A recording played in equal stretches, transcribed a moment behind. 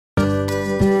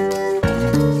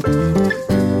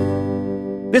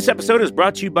This episode is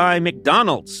brought to you by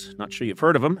McDonald's. Not sure you've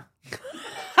heard of them.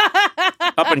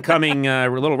 Up-and-coming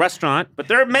little restaurant, but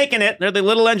they're making it. They're the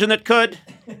little engine that could.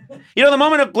 You know, the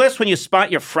moment of bliss when you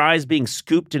spot your fries being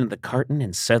scooped into the carton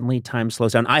and suddenly time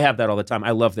slows down. I have that all the time.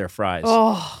 I love their fries.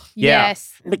 Oh, yeah.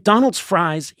 Yes. McDonald's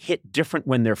fries hit different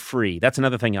when they're free. That's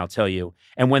another thing I'll tell you.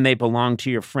 And when they belong to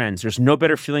your friends. There's no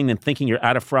better feeling than thinking you're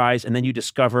out of fries and then you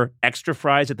discover extra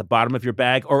fries at the bottom of your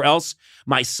bag. Or else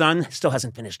my son still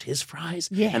hasn't finished his fries.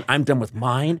 Yeah. And I'm done with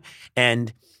mine.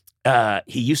 And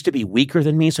he used to be weaker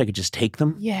than me, so I could just take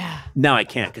them. Yeah. Now I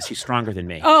can't because he's stronger than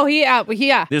me. Oh, yeah.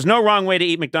 There's no wrong way to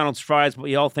eat McDonald's fries, but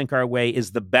we all think our way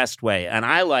is the best way. And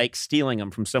I like stealing them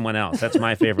from someone else. That's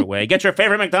my favorite way. Get your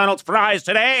favorite McDonald's fries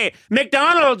today.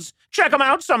 McDonald's! Check them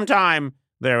out sometime.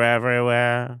 They're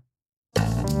everywhere.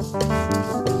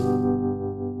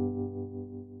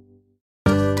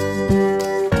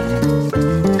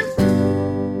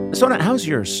 Sona, how's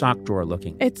your sock drawer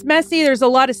looking? It's messy. There's a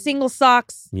lot of single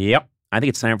socks. Yep. I think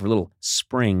it's time for a little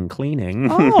spring cleaning.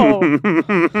 Oh.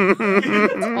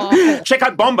 Check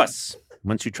out Bombas.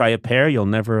 Once you try a pair, you'll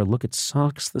never look at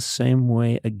socks the same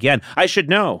way again. I should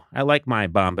know. I like my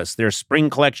Bombas. Their spring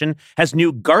collection has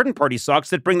new garden party socks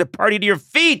that bring the party to your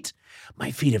feet. My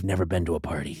feet have never been to a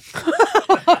party.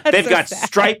 They've got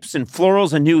stripes and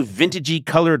florals and new vintagey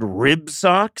colored rib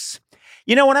socks.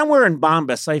 You know, when I'm wearing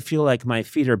Bombas, I feel like my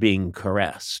feet are being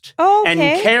caressed and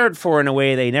cared for in a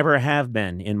way they never have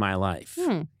been in my life.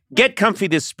 Get comfy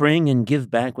this spring and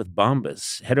give back with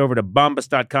Bombas. Head over to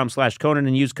bombas.com/Conan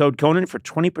and use code Conan for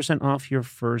 20% off your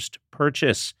first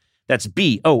purchase. That's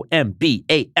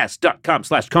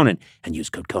BOMBAS.com/Conan and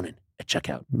use code Conan at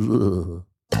checkout. Ugh.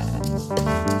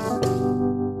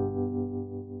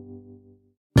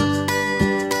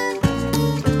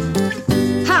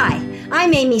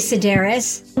 I'm Amy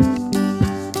Sedaris,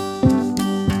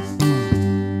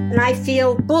 and I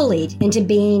feel bullied into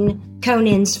being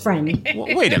Conan's friend.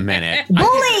 Wait a minute.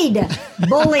 Bullied!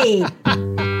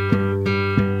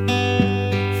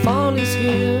 Fall is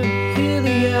here, hear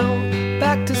the yell,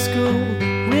 back to school,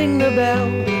 ring the bell,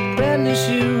 brand new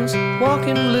shoes,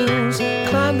 walking blues,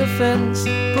 climb the fence,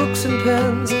 books and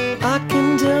pens, I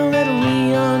can tell that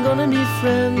we are gonna be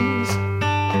friends.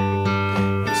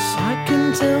 Yes, I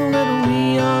can tell that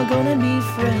we are gonna be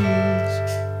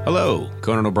friends. Hello,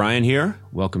 Conan O'Brien here.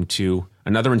 Welcome to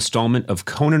another installment of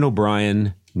Conan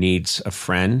O'Brien Needs a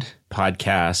Friend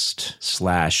podcast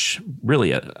 /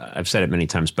 really, I've said it many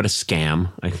times, but a scam,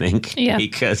 I think. Yeah.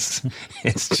 Because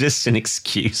it's just an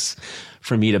excuse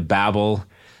for me to babble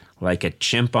like a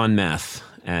chimp on meth.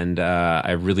 And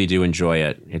I really do enjoy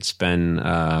it. It's been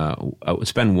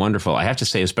wonderful. I have to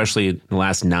say, especially in the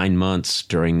last 9 months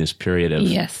during this period of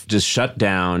just shut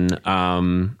down.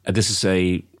 This is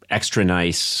a extra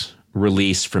nice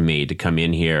release for me to come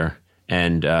in here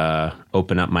and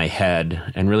open up my head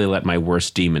and really let my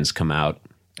worst demons come out,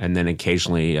 and then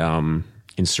occasionally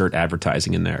insert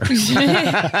advertising in there.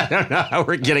 I don't know how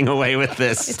we're getting away with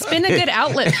this. It's been a good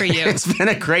outlet for you. It's been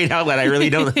a great outlet. I really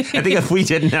don't. I think if we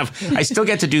didn't have, I still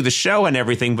get to do the show and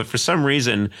everything, but for some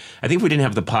reason, I think if we didn't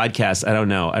have the podcast, I don't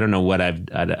know. I don't know what I'd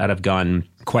have gone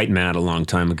quite mad a long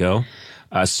time ago.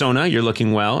 Sona, you're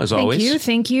looking well as always.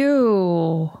 Thank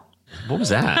you. What was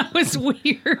that? That was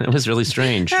weird. That was really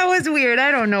strange. That was weird. I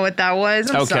don't know what that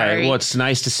was. I'm sorry. Well, it's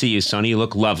nice to see you, Sona. You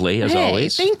look lovely, as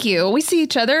always. Thank you. We see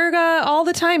each other all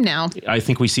the time now. I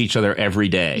think we see each other every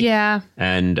day. Yeah.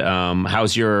 And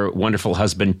how's your wonderful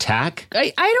husband, Tack?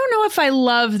 I don't know if I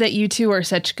love that you two are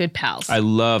such good pals. I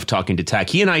love talking to Tack.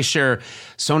 He and I share,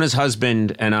 Sona's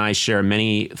husband and I share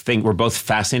many things. We're both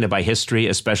fascinated by history,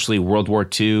 especially World War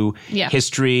II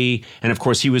history. And of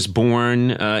course, he was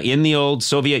born in the old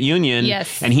Soviet Union.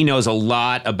 Yes. And he knows a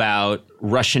lot about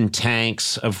Russian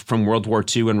tanks from World War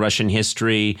II and Russian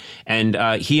history. And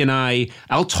he and I'll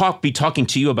be talking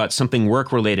to you about something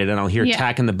work-related, and I'll hear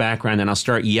Tack in the background, and I'll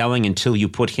start yelling until you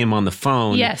put him on the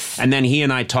phone. Yes. And then he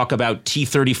and I talk about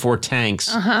T-34 tanks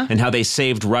and how they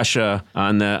saved Russia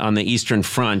on the Eastern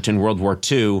Front in World War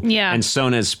II. Yeah. And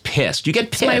Sona's pissed. You get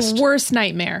pissed. It's my worst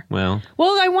nightmare. Well,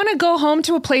 I want to go home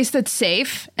to a place that's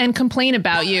safe and complain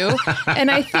about you. And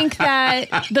I think that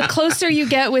the closer you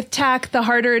get with Tack, the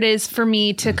harder it is for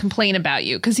me to complain about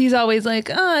you, because he's always like,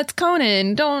 oh, it's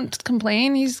Conan. Don't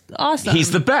complain. He's awesome.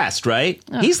 He's the best, right?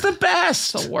 Oh, he's the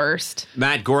best. The worst.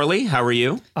 Matt Gorley, how are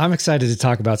you? I'm excited to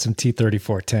talk about some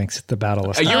T-34 tanks at the Battle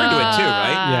of You're into it too,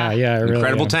 right? Yeah, I really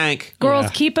Incredible am. tank.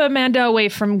 Girls, keep Amanda away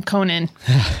from Conan.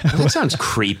 That sounds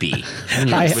creepy.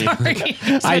 I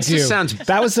do.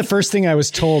 That was the first thing I was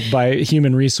told by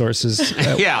Human Resources.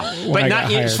 But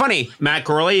it's funny. Matt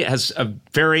Gorley has a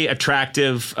very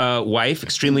attractive wife,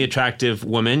 extremely attractive attractive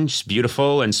woman. She's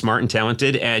beautiful and smart and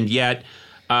talented. And yet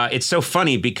it's so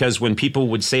funny because when people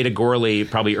would say to Gourley,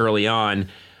 probably early on,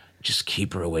 just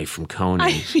keep her away from Conan,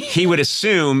 he would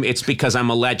assume it's because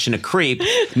I'm a lech and a creep,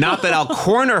 not that I'll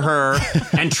corner her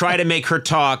and try to make her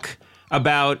talk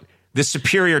about the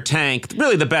superior tank,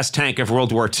 really the best tank of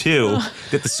World War II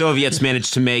that the Soviets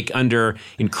managed to make under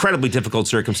incredibly difficult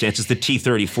circumstances, the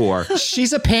T-34.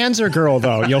 She's a Panzer girl,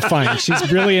 though, you'll find.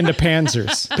 She's really into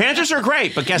Panzers. Panzers are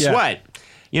great, but guess what?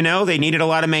 You know, they needed a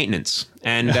lot of maintenance,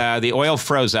 and the oil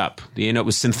froze up. You know, it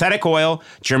was synthetic oil.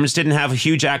 Germans didn't have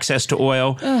huge access to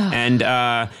oil, and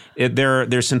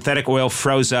their synthetic oil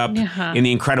froze up in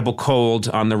the incredible cold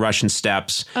on the Russian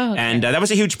steppes, and that was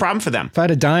a huge problem for them. If I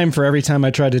had a dime for every time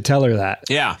I tried to tell her that.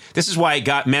 Yeah, this is why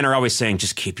men are always saying,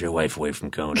 just keep your wife away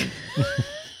from Conan.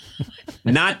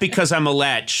 Not because I'm a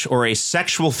lech or a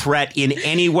sexual threat in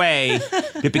any way,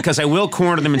 but because I will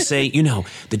corner them and say, you know,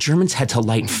 the Germans had to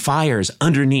light fires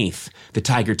underneath the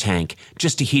Tiger tank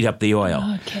just to heat up the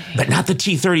oil. But not the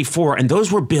T-34. And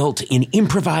those were built in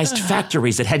improvised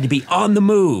factories that had to be on the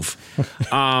move.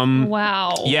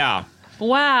 Wow. Yeah.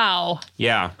 Wow.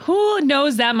 Yeah. Who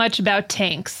knows that much about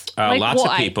tanks? Lots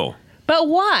of people. But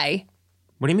why?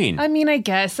 What do you mean? I mean, I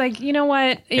guess, you know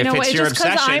what? If it's your just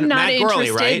because obsession, I'm not Matt Gourley,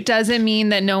 interested right? doesn't mean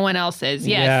that no one else is.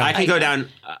 Yes. Yeah. I can go down.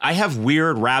 I have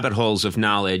weird rabbit holes of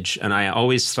knowledge, and I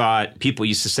always thought people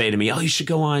used to say to me, "Oh, you should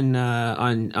go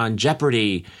on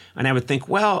Jeopardy," and I would think,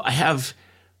 well, I have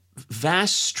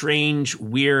vast, strange,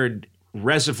 weird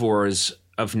reservoirs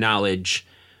of knowledge,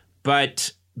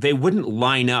 but they wouldn't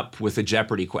line up with a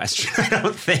Jeopardy question, I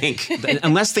don't think.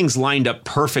 Unless things lined up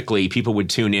perfectly, people would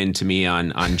tune in to me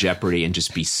on Jeopardy and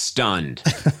just be stunned.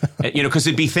 You know, because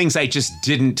it'd be things I just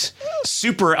didn't,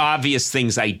 super obvious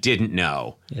things I didn't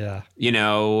know. Yeah. You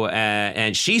know,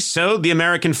 and she sewed the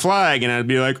American flag, and I'd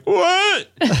be like, what?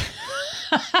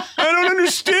 I don't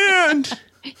understand.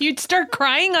 You'd start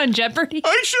crying on Jeopardy?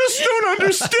 I just don't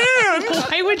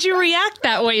understand. Why would you react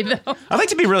that way, though? I like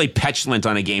to be really petulant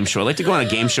on a game show. I like to go on a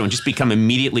game show and just become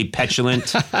immediately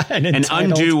petulant and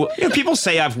undo. You know, people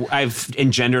say I've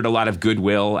engendered a lot of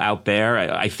goodwill out there,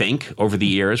 I think, over the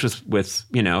years with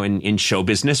you know, in show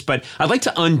business. But I'd like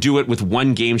to undo it with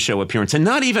one game show appearance, and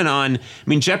not even on, I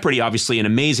mean, Jeopardy, obviously an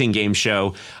amazing game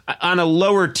show. On a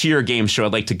lower tier game show,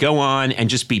 I'd like to go on and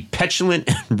just be petulant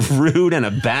and rude and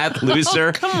a bad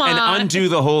loser. Come on. And undo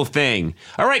the whole thing.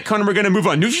 All right, Conan, we're going to move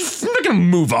on. No, you're not going to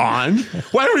move on.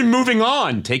 Why are we moving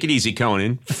on? Take it easy,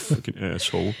 Conan. Fucking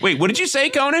asshole. Wait, what did you say,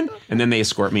 Conan? And then they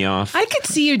escort me off. I could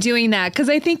see you doing that because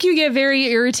I think you get very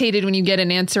irritated when you get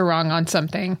an answer wrong on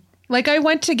something. Like I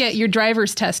went to get your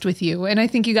driver's test with you, and I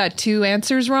think you got 2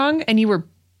 answers wrong, and you were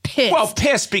pissed. Well,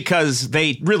 pissed because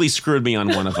they really screwed me on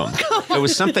one of them. It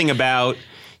was something about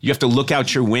you have to look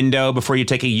out your window before you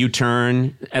take a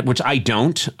U-turn, which I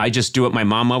don't. I just do what my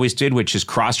mom always did, which is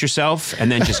cross yourself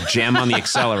and then just jam on the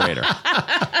accelerator.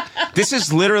 This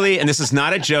is literally, and this is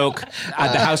not a joke,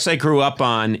 the house I grew up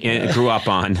on.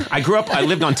 I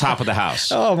lived on top of the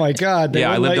house. Oh, my God.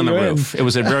 Yeah, I lived on the roof. It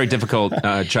was a very difficult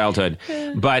childhood.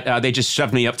 But they just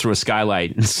shoved me up through a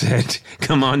skylight and said,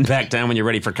 come on back down when you're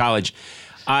ready for college.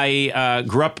 I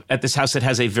grew up at this house that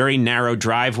has a very narrow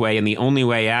driveway, and the only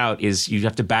way out is you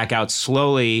have to back out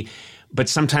slowly. But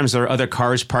sometimes there are other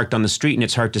cars parked on the street, and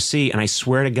it's hard to see. And I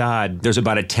swear to God, there's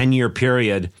about a 10-year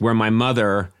period where my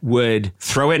mother would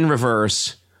throw it in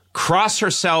reverse, cross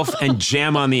herself, and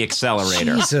jam on the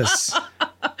accelerator. Jesus.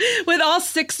 With all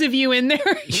 6 of you in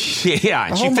there. Yeah,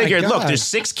 and she figured, look, there's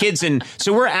 6 kids in,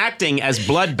 so we're acting as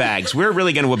blood bags. We're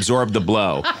really going to absorb the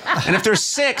blow. And if there's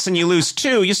 6 and you lose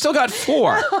 2, you still got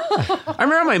 4. I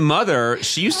remember my mother,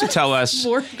 she used to tell us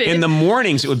in the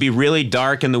mornings it would be really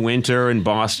dark in the winter in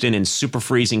Boston and super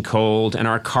freezing cold, and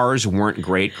our cars weren't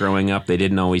great growing up. They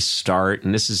didn't always start.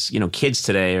 And this is, you know, kids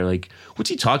today are like, what's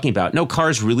he talking about? No,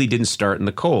 cars really didn't start in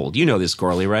the cold. You know this,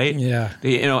 Gourley, right? Yeah.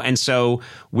 You know, and so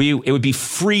it would be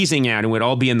freezing out, and we'd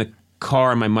all be in the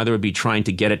car, and my mother would be trying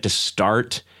to get it to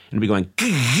start, and it'd be going,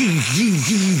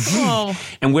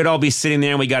 and we'd all be sitting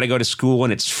there, and we got to go to school,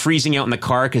 and it's freezing out in the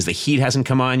car because the heat hasn't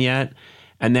come on yet.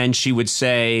 And then she would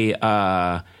say,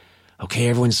 okay,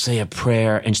 everyone say a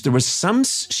prayer. And there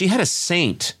was she had a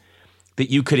saint that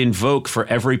you could invoke for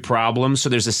every problem. So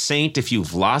there's a saint if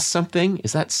you've lost something.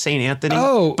 Is that Saint Anthony?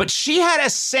 Oh. But she had a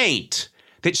saint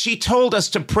that she told us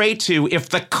to pray to if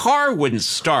the car wouldn't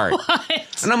start.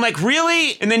 What? And I'm like,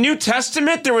 really? In the New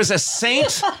Testament, there was a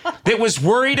saint that was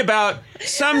worried about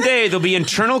someday there'll be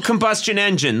internal combustion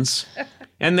engines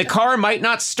and the car might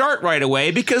not start right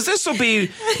away because this will be,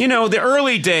 you know, the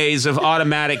early days of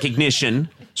automatic ignition.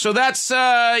 So that's,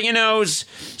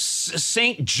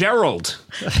 St. Gerald.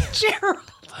 Gerald.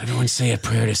 Everyone say a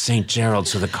prayer to St. Gerald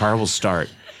so the car will start.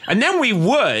 And then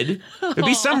there'd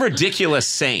be some ridiculous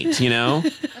saint,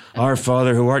 Our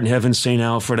Father who art in heaven, St.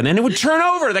 Alfred. And then it would turn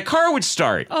over. The car would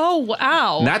start. Oh,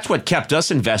 wow. And that's what kept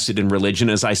us invested in religion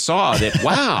as I saw that,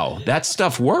 wow, that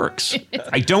stuff works.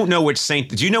 I don't know which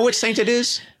saint. Do you know which saint it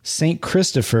is? St.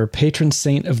 Christopher, patron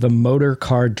saint of the motor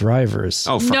car drivers.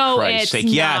 Oh, for Christ's sake.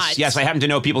 Not. Yes. I happen to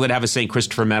know people that have a St.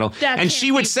 Christopher medal. And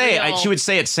she would say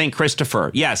it's St.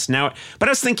 Christopher. Yes. Now, but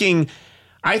I was thinking,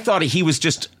 I thought he was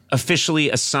just officially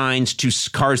assigned to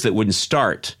cars that wouldn't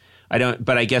start.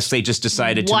 But I guess they just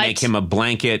decided to make him a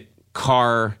blanket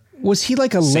car. Was he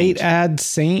like a late ad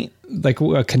saint? Like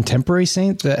a contemporary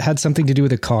saint that had something to do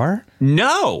with a car?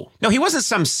 No, he wasn't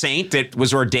some saint that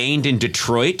was ordained in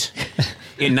Detroit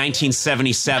in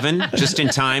 1977, just in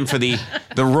time for the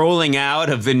rolling out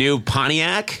of the new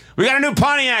Pontiac. We got a new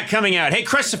Pontiac coming out. Hey,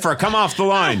 Christopher, come off the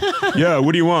line. Yeah,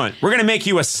 what do you want? We're going to make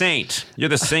you a saint. You're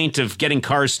the saint of getting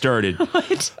cars started.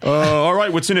 What? All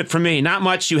right, what's in it for me? Not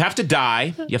much. You have to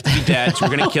die. You have to be dead, so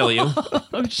we're going to kill you.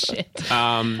 Oh, shit.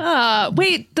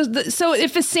 Wait, so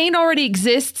if a saint already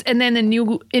exists and then a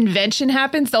new invention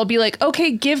happens, they'll be like,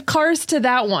 okay, give cars to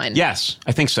that one. Yes,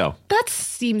 I think so. That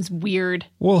seems weird.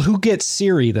 Well, who gets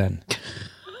Siri then?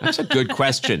 That's a good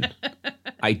question.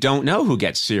 I don't know who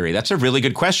gets Siri. That's a really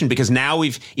good question because now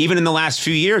even in the last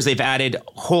few years, they've added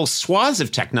whole swaths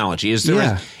of technology. Is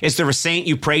there a saint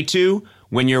you pray to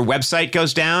when your website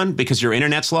goes down because your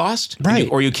internet's lost? Right.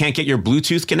 Or you can't get your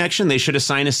Bluetooth connection? They should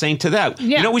assign a saint to that.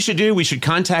 Yeah. You know what we should do? We should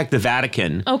contact the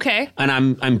Vatican. Okay. And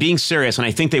I'm being serious, and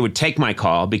I think they would take my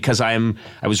call because I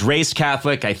was raised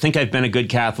Catholic. I think I've been a good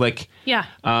Catholic. Yeah.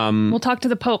 We'll talk to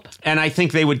the Pope. And I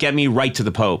think they would get me right to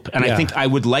the Pope. And I think I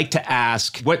would like to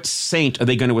ask, what saint are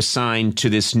they going to assign to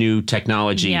this new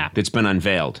technology that's been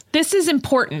unveiled? This is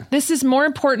important. This is more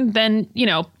important than,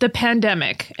 the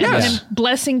pandemic. And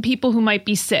blessing people who might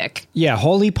be sick. Yeah,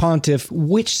 Holy Pontiff,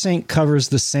 which saint covers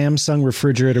the Samsung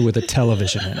refrigerator with a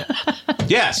television in it?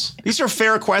 Yes. These are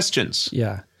fair questions.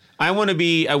 Yeah. I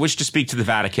wish to speak to the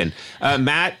Vatican.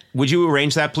 Matt, would you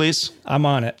arrange that, please? I'm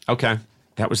on it. Okay.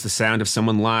 That was the sound of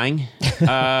someone lying.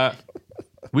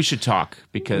 We should talk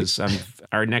because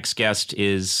our next guest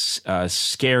is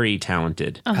scary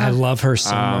talented. I love her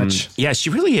so much. Yeah, she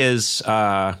really is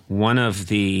one of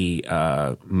the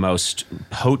most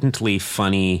potently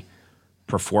funny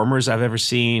performers I've ever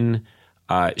seen.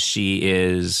 She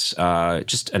is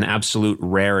just an absolute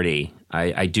rarity.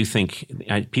 I do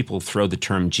think people throw the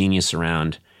term genius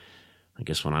around. I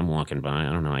guess when I'm walking by,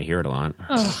 I don't know, I hear it a lot.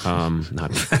 Oh.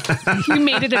 You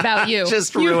made it about you.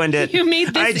 Just ruined it. You made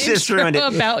this ruined it.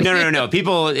 About you. No.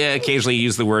 People occasionally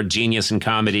use the word genius in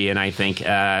comedy, and I think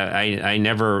I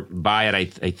never buy it.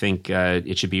 I think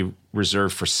it should be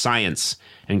reserved for science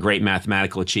and great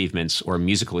mathematical achievements or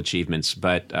musical achievements.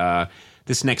 But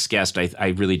this next guest,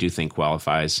 I really do think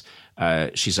qualifies.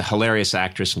 She's a hilarious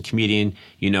actress and comedian,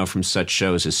 from such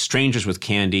shows as Strangers with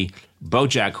Candy,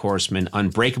 BoJack Horseman,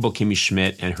 Unbreakable Kimmy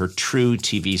Schmidt, and her true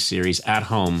TV series At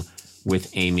Home with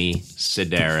Amy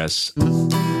Sedaris.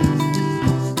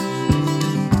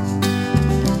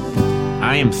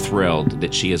 I am thrilled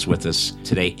that she is with us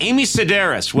today. Amy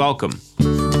Sedaris, welcome.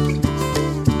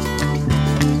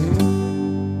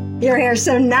 Your hair's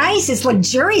so nice. It's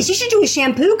luxurious. You should do a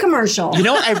shampoo commercial.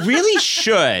 I really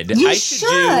should. You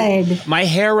should. My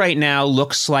hair right now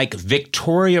looks like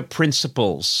Victoria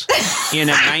Principles in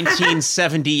a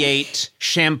 1978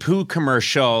 shampoo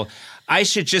commercial. I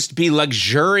should just be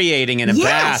luxuriating in a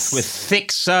bath with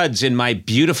thick suds in my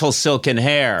beautiful silken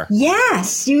hair.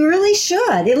 Yes, you really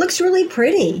should. It looks really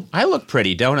pretty. I look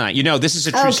pretty, don't I? This is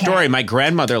a true story. My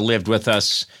grandmother lived with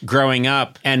us growing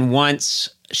up, and once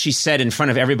she said in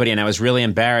front of everybody, and I was really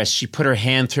embarrassed, she put her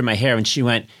hand through my hair and she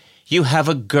went, "You have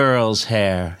a girl's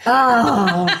hair.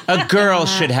 Oh. A girl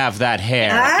should have that hair."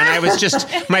 And I was just,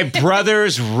 my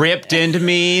brothers ripped into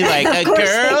me like, a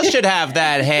girl should have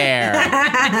that hair.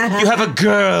 You have a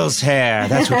girl's hair.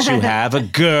 That's what you have, a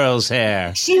girl's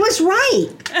hair. She was right.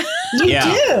 You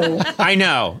do. I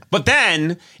know. But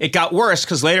then it got worse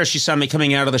because later she saw me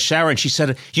coming out of the shower and she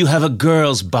said, "You have a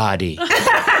girl's body."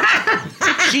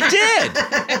 She did.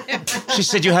 She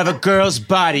said, "You have a girl's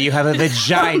body. You have a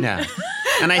vagina."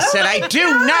 And I said, "I do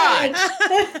not.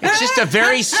 It's just a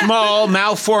very small,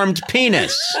 malformed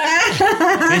penis."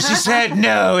 And she said,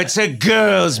 "No, it's a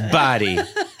girl's body."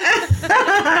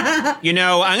 You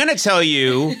know, I'm going to tell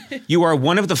you, you are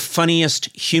one of the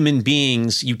funniest human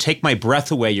beings. You take my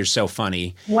breath away. You're so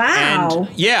funny. Wow.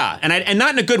 And, yeah. And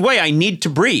not in a good way. I need to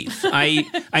breathe.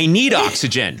 I need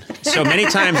oxygen so many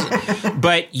times.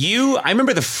 But I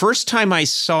remember the first time I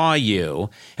saw you,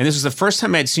 and this was the first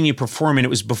time I had seen you perform, and it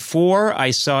was before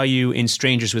I saw you in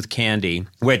Strangers with Candy,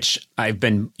 which I've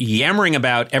been yammering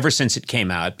about ever since it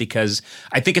came out, because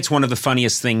I think it's one of the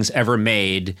funniest things ever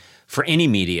made for any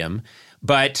medium.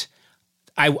 But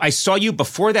I saw you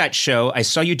before that show. I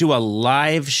saw you do a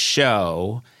live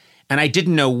show, and I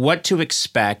didn't know what to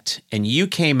expect. And you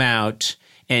came out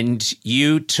and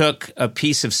you took a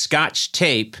piece of Scotch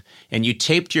tape and you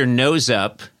taped your nose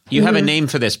up. You have a name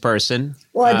for this person.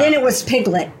 Well, then it was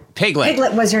Piglet.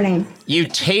 Piglet was her name. You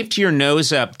taped your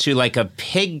nose up to like a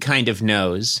pig kind of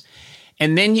nose,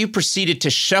 and then you proceeded to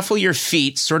shuffle your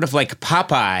feet, sort of like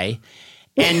Popeye,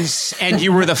 and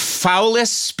you were the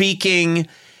foulest speaking,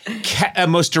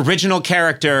 most original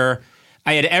character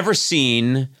I had ever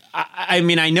seen. I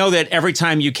mean, I know that every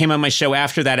time you came on my show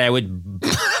after that, I would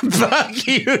bug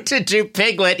you to do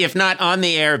Piglet, if not on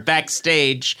the air,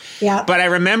 backstage. Yeah. But I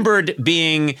remembered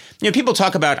being, people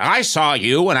talk about, I saw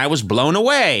you and I was blown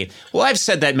away. Well, I've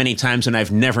said that many times and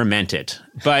I've never meant it.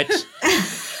 But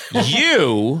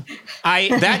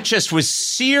that just was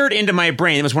seared into my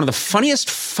brain. It was one of the funniest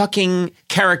fucking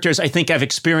characters I think I've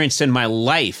experienced in my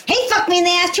life. He fucked me in the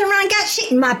ass, turned around and got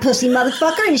shit in my pussy,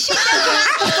 motherfucker, and shit don't come out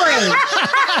for free.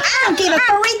 I don't give a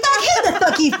furry fuck who the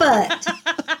fuck you fucked.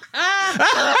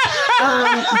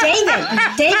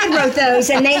 David wrote those,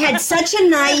 and they had such a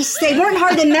they weren't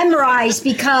hard to memorize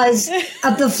because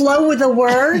of the flow of the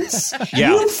words.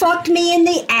 Yeah. You fucked me in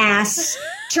the ass,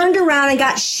 turned around and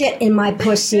got shit in my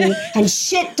pussy, and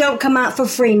shit don't come out for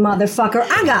free, motherfucker.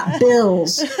 I got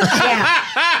bills. Yeah.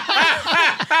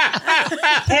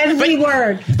 Every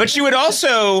word. But you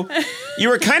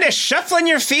were kind of shuffling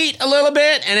your feet a little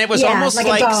bit, and it was almost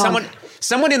like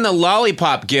someone in the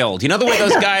Lollipop Guild. You know the way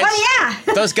those guys,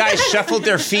 those guys shuffled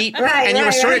their feet, and you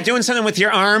were sort of doing something with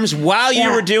your arms while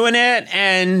you were doing it,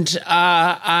 and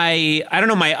I don't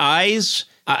know, my eyes.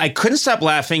 I couldn't stop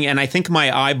laughing, and I think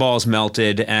my eyeballs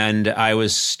melted, and I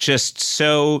was just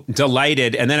so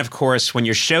delighted. And then, of course, when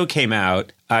your show came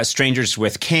out, Strangers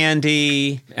with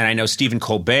Candy, and I know Stephen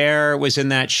Colbert was in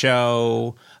that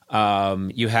show.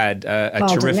 You had a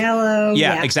Paul terrific... Dinello.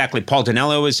 Yeah, exactly. Paul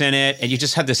Dinello was in it, and you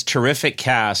just had this terrific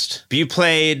cast. You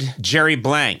played Jerry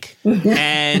Blank.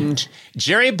 And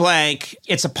Jerry Blank,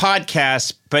 it's a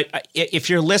podcast, but if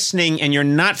you're listening and you're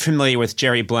not familiar with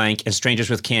Jerry Blank and Strangers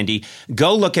with Candy,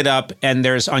 go look it up, and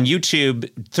there's on YouTube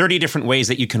 30 different ways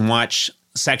that you can watch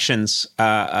sections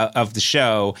of the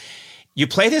show. You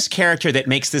play this character that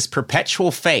makes this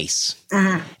perpetual face.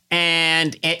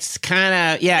 And it's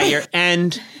kind of,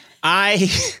 and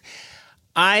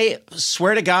I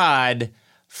swear to God,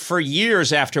 for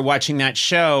years after watching that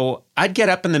show, I'd get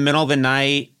up in the middle of the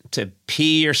night to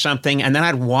pee or something, and then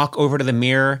I'd walk over to the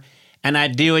mirror and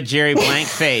I'd do a Jerry Blank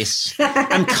face.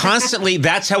 I'm constantly,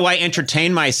 that's how I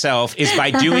entertain myself, is by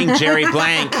doing Jerry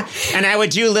Blank. And I would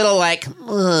do little like,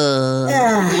 little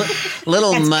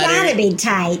That's mutter. gotta be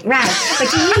tight, right?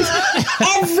 But you use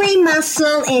every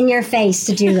muscle in your face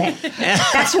to do it.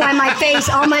 That's why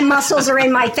all my muscles are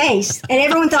in my face. And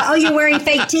everyone thought, oh, you're wearing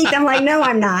fake teeth. I'm like, no,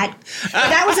 I'm not. But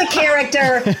that was a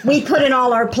character we put in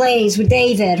all our plays with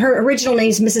David. Her original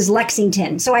name's Mrs.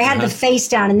 Lexington. So I had the face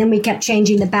down, and then we kept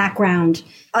changing the background.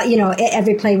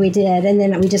 Every play we did, and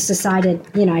then we just decided,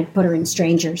 I'd put her in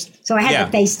Strangers. So I had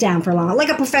the face down for long, like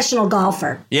a professional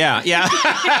golfer. Yeah.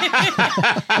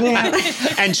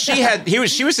 And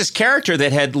she was this character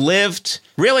that had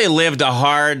really lived a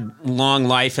hard, long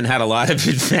life and had a lot of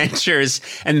adventures,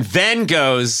 and then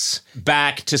goes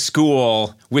back to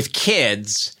school with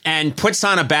kids and puts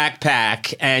on a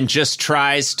backpack and just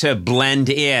tries to blend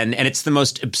in. And it's the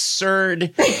most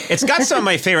absurd. It's got some of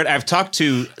my favorite. I've talked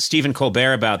to Stephen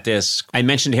Colbert about this. I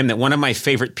mentioned to him that one of my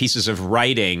favorite pieces of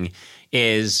writing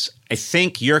is, I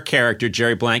think your character,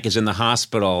 Jerry Blank, is in the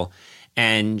hospital,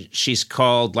 and she's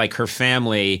called like her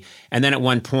family. And then at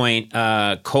one point,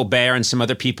 Colbert and some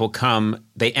other people come.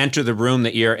 They enter the room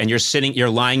that you're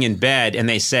lying in bed, and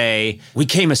they say, "We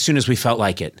came as soon as we felt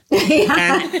like it."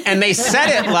 and they said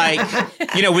it like,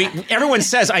 everyone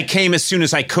says, "I came as soon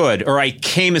as I could," or "I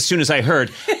came as soon as I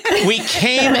heard." We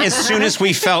came as soon as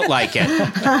we felt like it.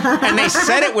 And they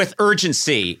said it with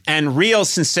urgency and real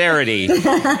sincerity.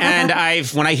 And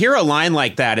when I hear a line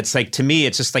like that, it's like, to me,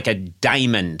 it's just like a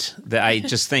diamond that I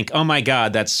just think, oh my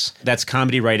God, that's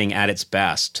comedy writing at its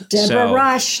best. Deborah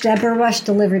Rush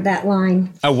delivered that line.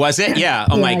 Oh, was it? Yeah.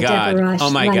 Oh my God. Rush. Oh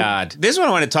my God. This is what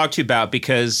I want to talk to you about,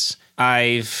 because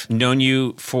I've known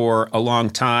you for a long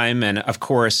time. And of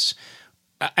course,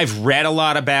 I've read a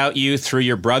lot about you through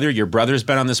your brother. Your brother's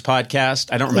been on this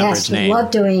podcast. I don't remember his name. Yes,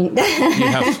 love doing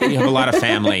that. You have a lot of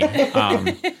family.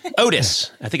 Otis.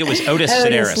 I think it was Otis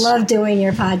Sedaris. Love doing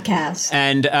your podcast.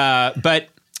 And, but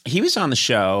he was on the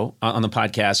show, on the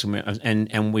podcast,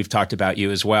 and we've talked about you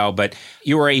as well. But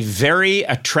you are a very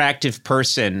attractive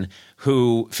person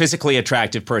physically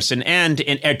attractive person and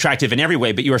attractive in every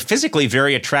way, but you are physically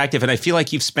very attractive. And I feel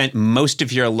like you've spent most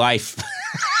of your life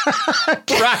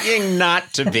trying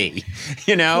not to be,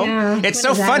 It's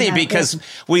so funny because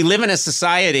we live in a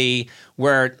society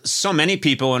where so many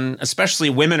people, and especially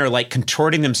women, are like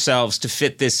contorting themselves to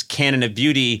fit this canon of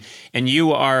beauty. And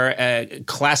you are a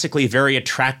classically very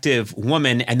attractive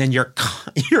woman, and then you're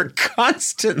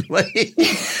constantly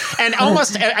and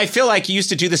almost. I feel like you used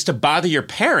to do this to bother your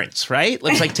parents, right?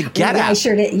 It's like to get out. I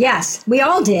sure did. Yes, we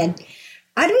all did.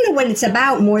 I don't know what it's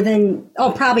about more than,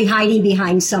 probably hiding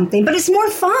behind something, but it's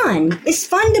more fun. It's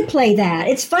fun to play that.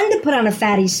 It's fun to put on a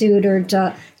fatty suit or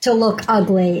to look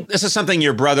ugly. This is something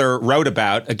your brother wrote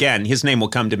about. Again, his name will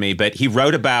come to me, but he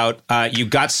wrote about you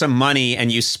got some money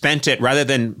and you spent it rather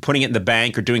than putting it in the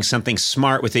bank or doing something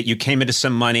smart with it. You came into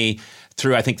some money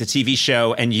through, I think, the TV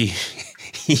show, and you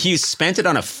spent it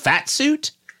on a fat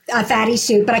suit? A fatty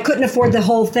suit, but I couldn't afford the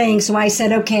whole thing. So I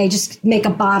said, okay, just make a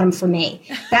bottom for me.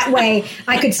 That way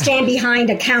I could stand behind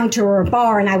a counter or a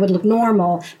bar and I would look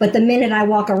normal. But the minute I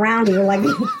walk around, you're like,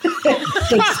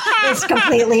 it's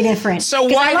completely different. So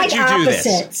why did you do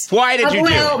this? Why did you do it?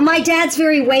 Well, my dad's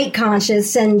very weight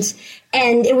conscious and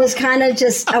it was kind of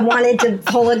just, I wanted to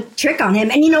pull a trick on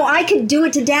him. And, I could do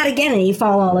it to Dad again and he'd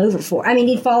fall all over for it. I mean,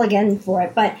 he'd fall again for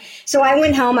it. But so I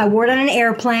went home. I wore it on an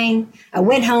airplane. I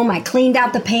went home. I cleaned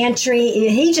out the pantry.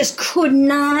 He just could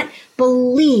not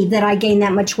believe that I gained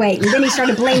that much weight. And then he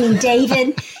started blaming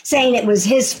David, saying it was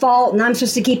his fault and I'm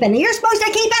supposed to you're supposed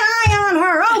to keep an eye on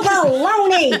her. Oh,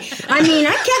 baloney. I mean,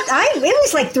 it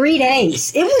was like 3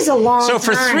 days. It was a long time.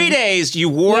 So for 3 days, you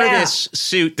wore this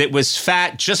suit that was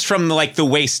fat just from the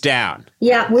waist down.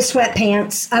 Yeah, with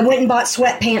sweatpants. I went and bought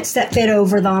sweatpants that fit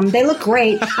over them. They look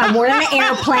great. I wore it on an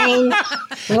airplane.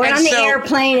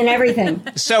 Airplane and everything.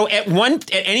 So at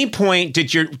any point,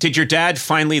 did your dad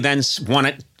finally then want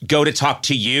to go to talk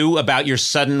to you about your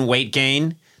sudden weight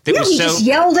gain? He just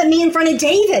yelled at me in front of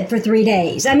David for 3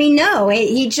 days. I mean, no,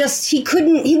 he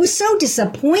couldn't. He was so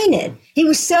disappointed. He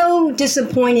was so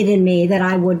disappointed in me that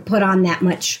I would put on that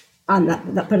much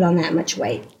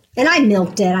weight. And I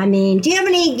milked it. I mean, do you have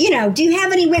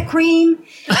any whipped cream?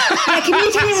 Can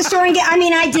you take me to the store and get,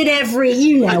 I did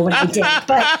what I did,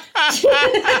 but.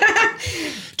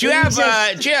 Do you have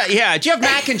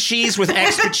mac and cheese with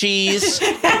extra cheese?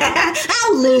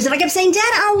 I'll lose it. I kept saying,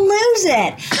 Dad, I'll lose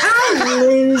it.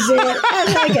 That's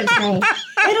what I kept saying.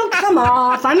 It'll come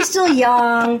off. I'm still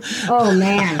young. Oh,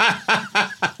 man.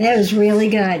 That was really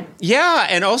good. Yeah,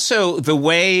 and also the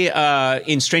way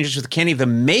in Strangers with Candy, the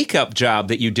makeup job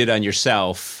that you did on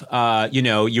yourself,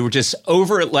 you were just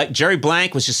Jerry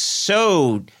Blank was just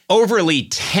so overly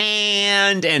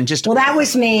tanned and just... Well, that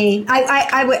was me.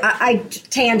 I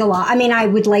tanned a lot. I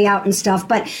would lay out and stuff,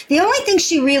 but the only thing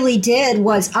she really did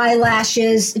was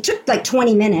eyelashes. It took like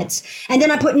 20 minutes, and then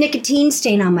I put nicotine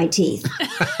stain on my teeth.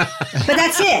 But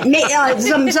that's it.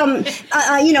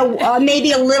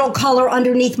 Maybe a little color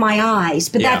underneath my eyes,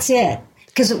 but that's it.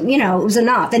 Because, it was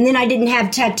enough. And then I didn't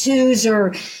have tattoos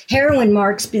or heroin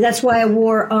marks. But that's why I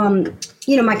wore,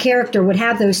 my character would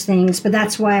have those things. But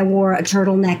that's why I wore a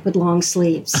turtleneck with long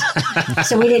sleeves.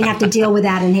 So we didn't have to deal with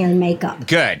that in hair and makeup.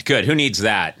 Good. Who needs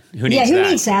that? Who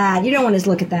needs that? You don't want to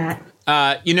look at that.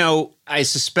 I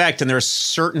suspect, and there are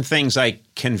certain things I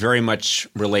can very much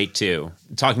relate to,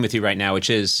 talking with you right now, which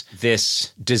is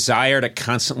this desire to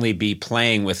constantly be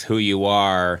playing with who you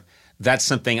are. That's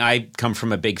something. I come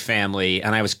from a big family,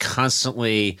 and I was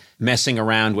constantly messing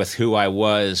around with who I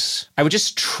was. I would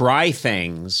just try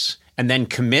things and then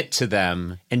commit to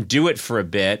them and do it for a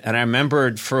bit. And I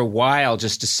remembered for a while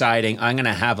just deciding I'm going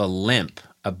to have a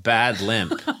bad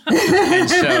limp. And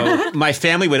so my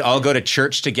family would all go to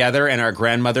church together, and our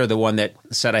grandmother, the one that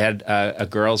said I had a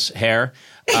girl's hair.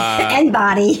 And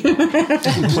body.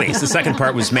 Please, the second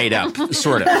part was made up,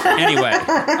 sort of. Anyway,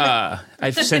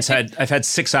 I've had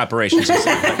 6 operations.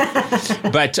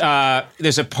 But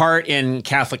there's a part in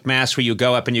Catholic Mass where you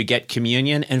go up and you get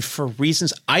communion, and for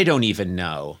reasons I don't even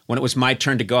know, when it was my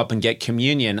turn to go up and get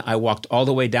communion, I walked all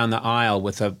the way down the aisle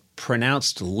with a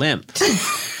pronounced limp.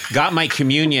 Got my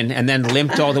communion and then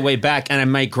limped all the way back. And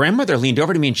my grandmother leaned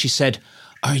over to me and she said,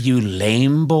 "Are you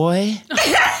lame, boy?"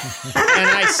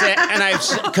 I said,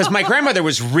 because my grandmother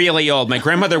was really old. My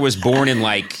grandmother was born in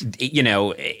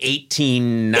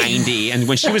 1890. And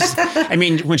when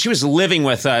she was living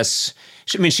with us,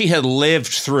 she had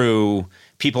lived through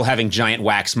people having giant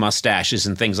wax mustaches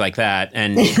and things like that.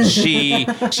 And she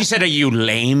said, "Are you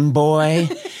lame, boy?"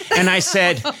 And I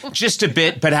said, "Just a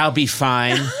bit, but I'll be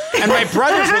fine." And my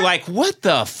brothers were like, "What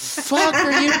the fuck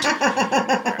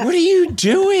what are you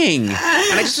doing?" And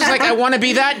I just was like, I want to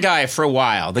be that guy for a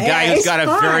while. The guy who's got a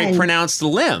very pronounced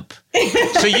limp.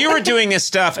 So you were doing this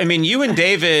stuff. I mean, you and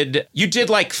David, you did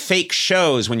like fake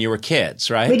shows when you were kids,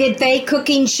 right? We did fake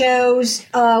cooking shows.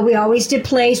 We always did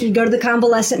plays. We'd go to the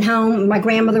convalescent home. My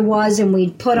grandmother was, and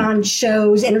we'd put on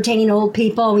shows entertaining old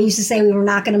people. We used to say we were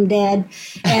knocking them dead.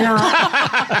 And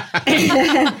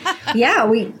yeah,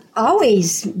 we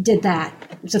always did that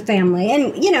as a family.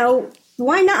 And,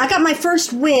 why not? I got my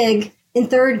first wig in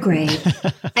 3rd grade.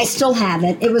 I still have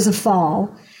it. It was a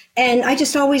fall. And I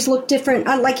just always looked different.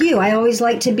 Like you, I always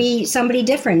liked to be somebody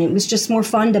different. It was just more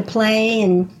fun to play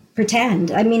and pretend.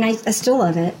 I mean, I still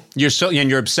love it.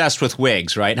 You're obsessed with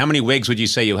wigs, right? How many wigs would you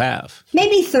say you have?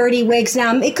 Maybe 30 wigs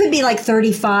now. It could be like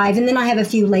 35, and then I have a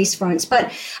few lace fronts.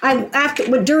 But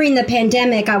during the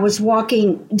pandemic, I was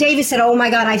walking. David said, "Oh my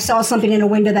God, I saw something in a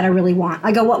window that I really want."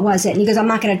 I go, "What was it?" And he goes, "I'm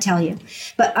not going to tell you."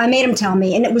 But I made him tell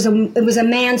me, and it was a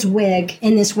man's wig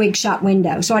in this wig shop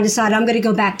window. So I decided I'm going to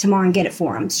go back tomorrow and get it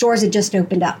for him. Stores had just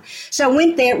opened up, so I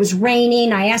went there. It was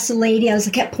raining. I asked the lady. I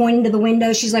kept pointing to the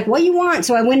window. She's like, "What do you want?"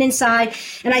 So I went inside,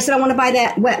 and I said, "I want to buy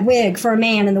that wet wig for a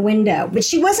man in the window." But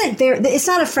she wasn't there. It's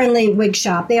not a friendly wig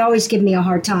shop. They always give me a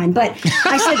hard time. But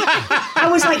I said, I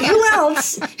was like, who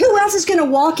else is going to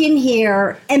walk in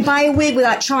here and buy a wig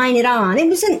without trying it on?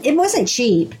 It wasn't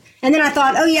cheap. And then I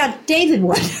thought, oh yeah, David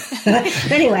would. But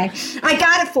anyway, I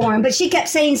got it for him. But she kept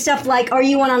saying stuff like, "Are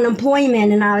you on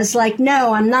unemployment?" And I was like,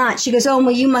 "No, I'm not." She goes, "Oh, well,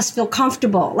 you must feel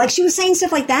comfortable." Like she was saying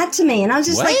stuff like that to me. And I was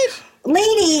just like,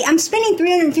 "Lady, I'm spending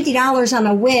 $350 on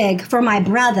a wig for my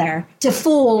brother to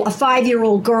fool a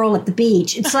 5-year-old girl at the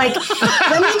beach." It's like,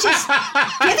 let me just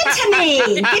give it to me.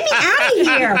 Get me out of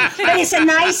here. But it's a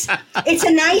nice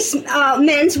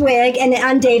men's wig, and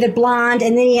on David blonde,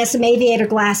 and then he has some aviator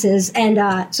glasses, and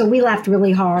so we laughed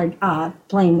really hard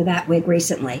playing with that wig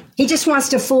recently. He just wants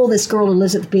to fool this girl who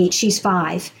lives at the beach. She's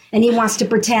 5. And he wants to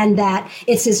pretend that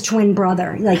it's his twin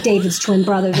brother, like David's twin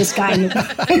brother, this guy in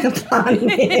the blonde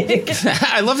wig.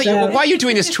 I love that. Why are you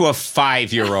doing this to a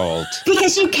 5-year-old?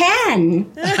 Because you can.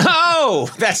 Oh,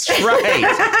 that's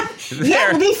right. Yeah,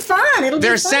 it'll be fun.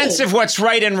 Their sense of what's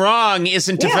right and wrong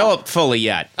isn't developed fully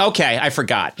yet. Okay, I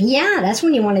forgot. Yeah, that's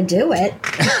when you want to do it.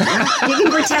 You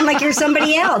can pretend like you're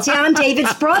somebody else. Yeah, I'm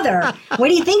David's brother. What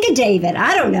do you think of David?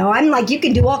 I don't know. I'm like, you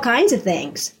can do all kinds of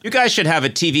things. You guys should have a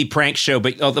TV prank show,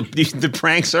 but the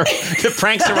pranks are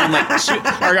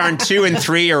on 2 and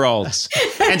 3-year-olds,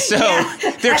 and so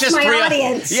they're just my real.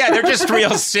 Audience. Yeah, they're just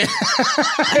real.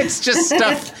 It's just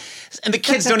stuff. And the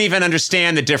kids don't even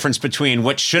understand the difference between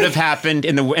what should have happened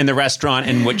in the restaurant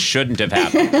and what shouldn't have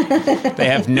happened. They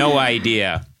have no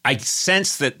idea. I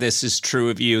sense that this is true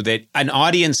of you, that an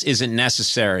audience isn't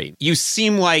necessary. You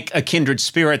seem like a kindred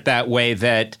spirit that way,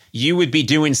 that you would be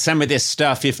doing some of this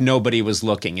stuff if nobody was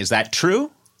looking. Is that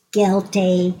true?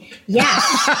 Guilty.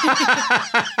 Yes.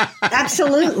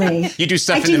 Absolutely. You do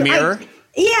stuff in the mirror?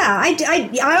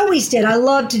 I always did. I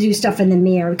love to do stuff in the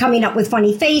mirror, coming up with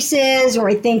funny faces, or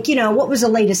I think, what was the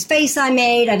latest face I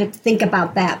made? I'd have to think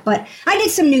about that. But I did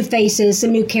some new faces,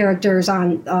 some new characters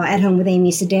on At Home with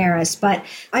Amy Sedaris, but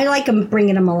I like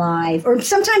bringing them alive. Or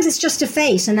sometimes it's just a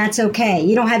face, and that's okay.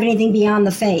 You don't have anything beyond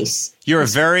the face. You're a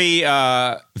very,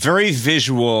 very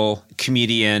visual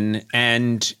comedian,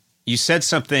 and you said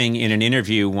something in an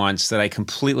interview once that I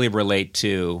completely relate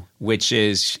to, which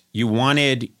is you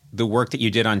wanted the work that you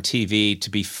did on TV to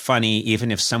be funny, even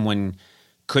if someone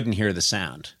couldn't hear the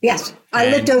sound. Yes. I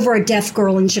lived over a deaf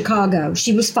girl in Chicago.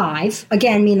 She was 5.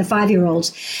 Again, me and the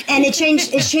 5-year-olds. And it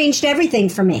changed everything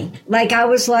for me. Like, I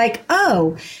was like,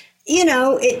 oh,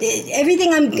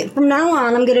 everything from now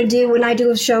on, I'm going to do when I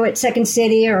do a show at Second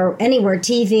City or anywhere,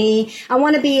 TV. I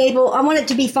want it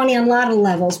to be funny on a lot of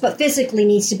levels, but physically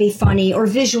needs to be funny or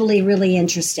visually really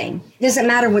interesting. It doesn't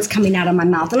matter what's coming out of my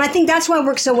mouth. And I think that's why it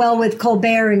works so well with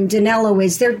Colbert and Danilo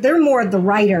is they're more of the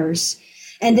writers.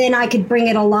 And then I could bring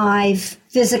it alive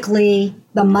physically,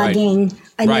 the mugging,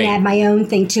 and then add my own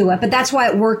thing to it. But that's why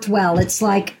it worked well. It's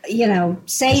like,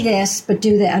 say this, but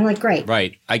do that. I'm like, great.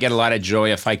 Right. I get a lot of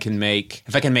joy if I can make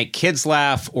kids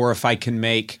laugh, or if I can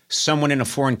make someone in a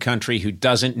foreign country who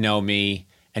doesn't know me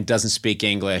and doesn't speak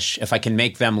English, if I can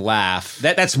make them laugh.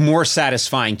 That's more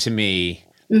satisfying to me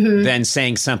than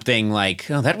saying something like,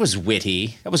 oh, that was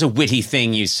witty. That was a witty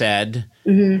thing you said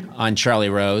on Charlie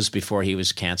Rose before he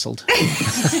was canceled.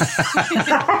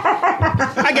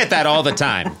 I get that all the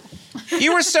time.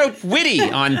 You were so witty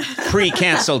on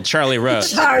pre-canceled Charlie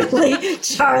Rose.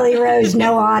 Charlie Rose,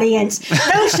 no audience.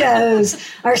 Those shows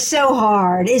are so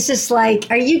hard. It's just like,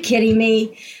 are you kidding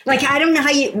me? Like, I don't know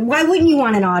why wouldn't you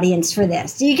want an audience for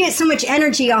this? You get so much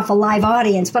energy off a live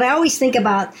audience, but I always think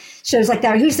about shows like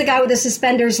that. Who's the guy with the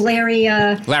suspenders?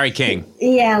 Larry King.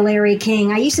 Yeah, Larry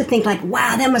King. I used to think like,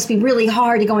 wow, that must be really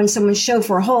hard to go on someone's show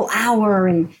for a whole hour.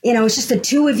 And, it's just the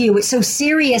two of you. It's so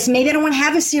serious. Maybe I don't want to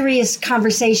have a serious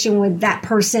conversation with that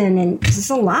person. And it's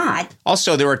a lot.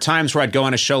 Also, there were times where I'd go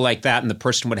on a show like that and the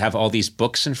person would have all these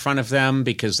books in front of them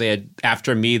because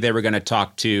after me, they were going to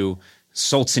talk to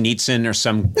Solzhenitsyn or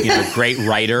some great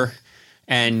writer.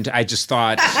 And I just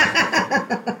thought,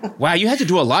 wow, you had to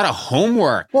do a lot of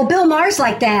homework. Well, Bill Maher's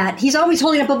like that. He's always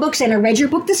holding up a book saying, I read your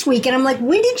book this week. And I'm like,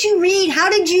 when did you read? How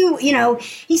did you,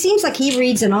 he seems like he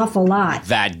reads an awful lot.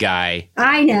 That guy.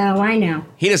 I know.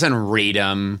 He doesn't read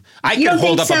them. You don't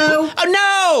hold think up so? a book.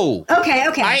 Oh, no.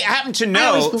 Okay. I happen to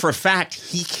know for a fact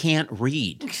he can't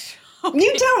read.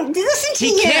 You don't listen to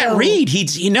you. He can't read.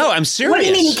 I'm serious. What do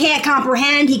you mean he can't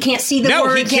comprehend? He can't see the word?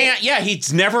 No, he can't. Yeah,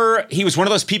 he was one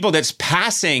of those people that's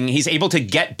passing. He's able to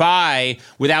get by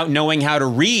without knowing how to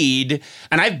read.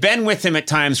 And I've been with him at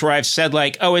times where I've said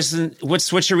like, oh,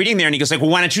 what's your reading there? And he goes like,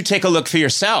 well, why don't you take a look for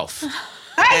yourself?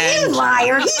 You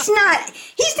liar. He's not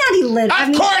illiterate.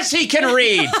 Of course he can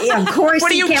read. Yeah, of course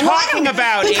What are you talking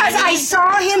about, Because Amy? I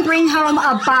saw him bring home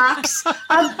a box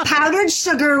of powdered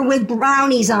sugar with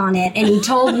brownies on it, and he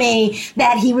told me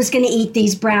that he was going to eat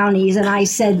these brownies. And I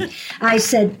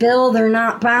said, Bill, they're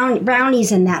not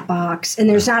brownies in that box, and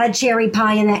there's not a cherry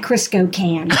pie in that Crisco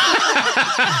can.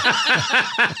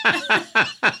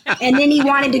 And then he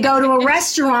wanted to go to a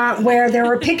restaurant where there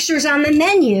were pictures on the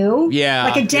menu,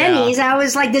 like a Denny's. Yeah. I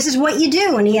was like, this is what you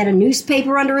do. And he had a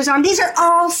newspaper under his arm. These are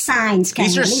all signs, Ken.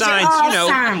 These are signs.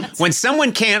 Signs. When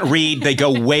someone can't read, they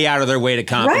go way out of their way to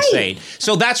compensate. Right.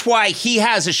 So that's why he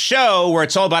has a show where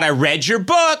it's all about, I read your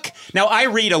book. Now, I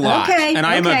read a lot. And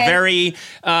I am a very,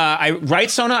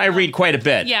 Sona? I read quite a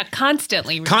bit. Yeah,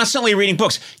 constantly. Constantly reading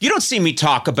books. You don't see me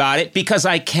talk about it because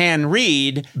I can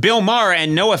read. Bill Maher,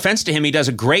 and no offense to him, he does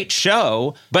a great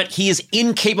show, but he is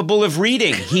incapable of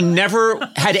reading. He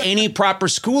never had any proper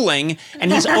schooling,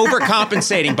 and he's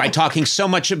overcompensating by talking so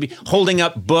much, holding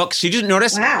up books. You didn't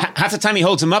notice? Wow. Half the time he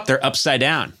holds them up, they're upside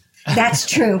down. That's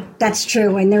true.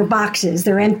 And they're boxes.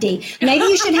 They're empty. Maybe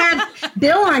you should have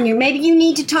Bill on you. Maybe you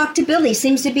need to talk to Bill. He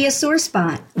seems to be a sore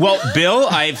spot. Well, Bill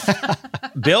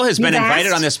has been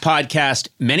invited on this podcast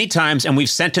many times, and we've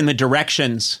sent him the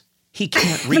directions. He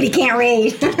can't read. But he can't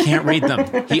read. He can't read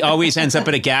them. He always ends up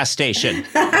at a gas station,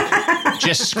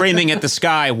 just screaming at the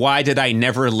sky, why did I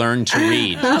never learn to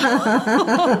read?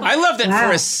 I love that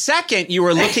for a second you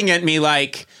were looking at me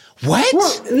like, what?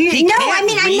 Well,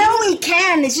 I know he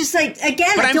can. It's just like,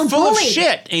 again, but I feel I'm full bullied. of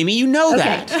shit, Amy. You know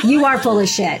that. You are full of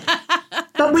shit.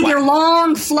 But with your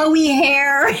long, flowy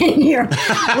hair and your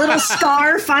little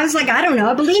scarf, I was like, I don't know.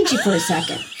 I believed you for a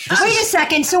second. Wait a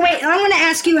second. So wait, I want to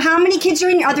ask you, how many kids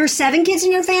are there 7 kids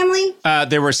in your family?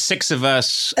 There were 6 of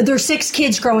us. There were 6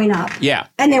 kids growing up. Yeah.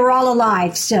 And they were all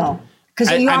alive still.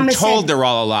 I'm told they're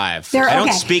all alive. I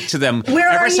don't speak to them.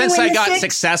 Ever since I got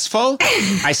successful,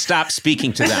 I stopped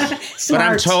speaking to them. But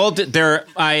I'm told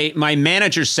that my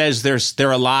manager says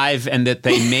they're alive and that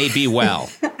they may be well.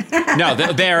 No,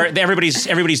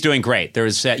 everybody's doing great.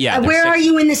 There's Where are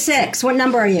you in the 6? What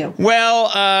number are you? Well,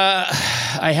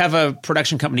 I have a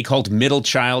production company called Middle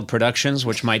Child Productions,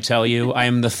 which might tell you I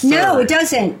am the 3rd. No, it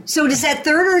doesn't. So is that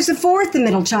 3rd or is the 4th the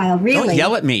middle child? Really? Don't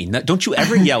yell at me. Don't you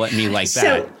ever yell at me like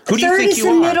that. Who do you think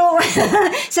you are?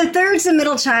 So 3rd's the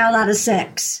middle child out of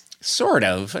 6. Sort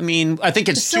of. I mean, I think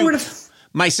it's sort of.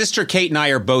 My sister Kate and I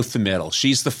are both the middle.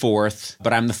 She's the 4th,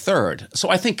 but I'm the 3rd. So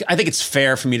I think it's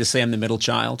fair for me to say I'm the middle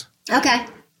child. Okay.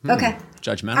 Okay.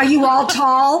 Judgmental. Are you all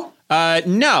tall?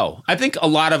 No. I think a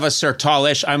lot of us are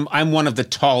tallish. I'm one of the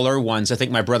taller ones. I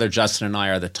think my brother Justin and I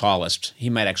are the tallest. He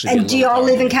might actually be And do you all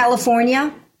live in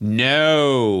California?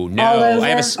 No. All over?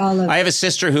 I have a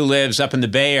sister who lives up in the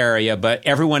Bay Area, but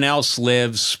everyone else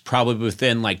lives probably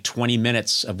within like 20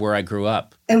 minutes of where I grew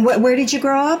up. And where did you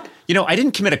grow up? I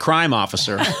didn't commit a crime,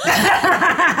 officer.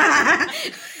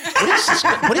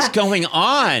 What is going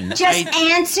on? Just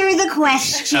answer the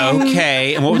question.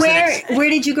 Okay. And what was where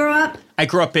did you grow up? I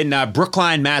grew up in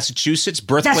Brookline, Massachusetts.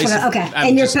 Birthplace.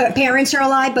 And your parents are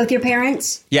alive? Both your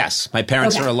parents? Yes, my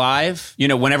parents are alive.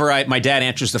 Whenever my dad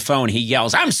answers the phone, he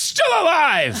yells, "I'm still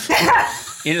alive."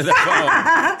 into the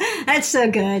phone. That's so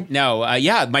good. No,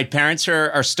 my parents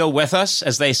are still with us,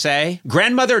 as they say.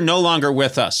 Grandmother no longer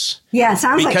with us. Yeah,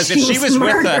 sounds like because if she was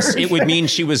with us, it would mean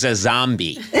she was a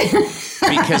zombie.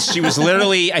 Because she was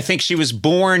literally, I think she was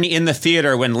born in the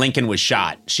theater when Lincoln was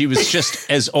shot. She was just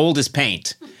as old as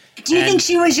paint. Do you think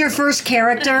she was your first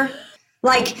character?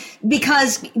 Like,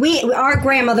 because our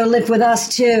grandmother lived with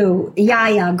us too,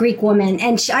 Yaya, Greek woman,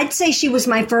 and I'd say she was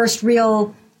my first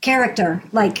real character.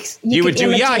 Like, you would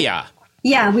do Yaya.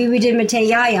 Yeah, we would imitate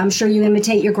Yaya. I'm sure you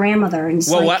imitate your grandmother. And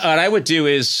what I would do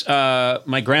is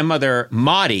my grandmother,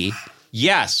 Maudie,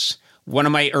 yes, one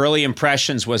of my early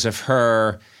impressions was of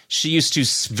her. She used to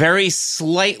very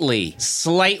slightly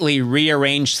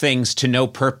rearrange things to no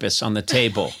purpose on the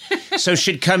table. So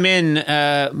she'd come in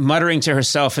muttering to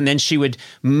herself, and then she would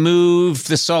move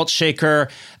the salt shaker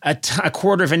a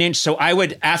quarter of an inch. So I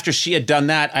would, after she had done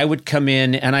that, I would come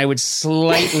in and I would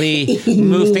slightly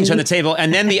move things on the table.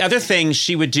 And then the other thing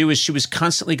she would do is she was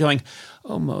constantly going,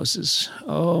 "Oh, Moses.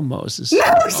 Oh, Moses.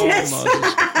 Moses. Oh,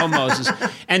 Moses. Oh, Moses."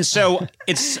 And so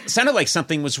it sounded like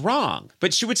something was wrong.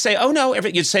 But she would say, "Oh, no."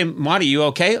 You'd say, "Maudie, you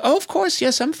okay?" "Oh, of course.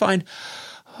 Yes, I'm fine."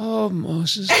 "Oh,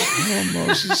 Moses. Oh,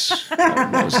 Moses. Oh,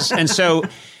 Moses." And so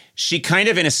she kind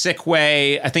of, in a sick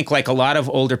way, I think like a lot of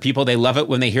older people, they love it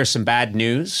when they hear some bad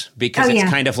news because it's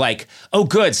kind of like, "Oh,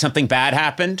 good, something bad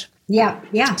happened."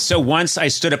 Yeah. So once I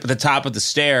stood up at the top of the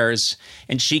stairs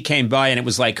and she came by and it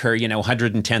was like her,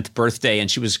 110th birthday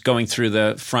and she was going through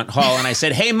the front hall and I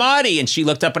said, "Hey, Maudie." And she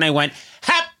looked up and I went,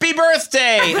 "Happy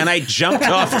birthday." And I jumped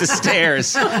off the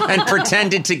stairs and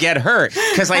pretended to get hurt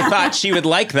because I thought she would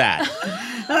like that.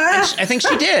 I think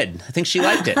she did. I think she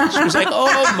liked it. She was like,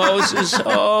 "Oh, Moses.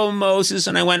 Oh, Moses."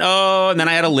 And I went, "Oh." And then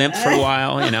I had a limp for a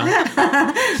while,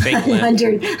 fake limp.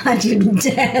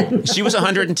 110. She was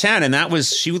 110, and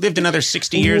she lived another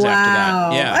 60 years after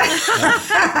that.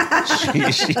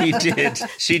 Yeah. She did.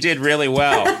 She did really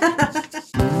well.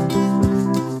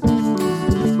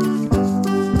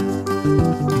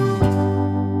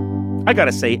 I got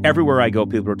to say, everywhere I go,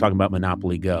 people are talking about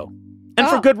Monopoly Go. And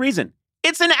for good reason.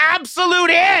 It's an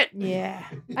absolute hit. Yeah.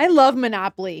 I love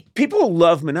Monopoly. People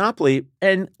love Monopoly.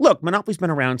 And look, Monopoly's been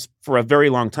around for a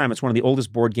very long time. It's one of the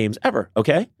oldest board games ever,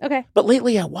 okay? Okay. But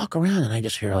lately I walk around and I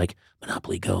just hear like,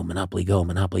 Monopoly Go, Monopoly Go,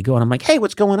 Monopoly Go. And I'm like, "Hey,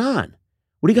 what's going on?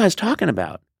 What are you guys talking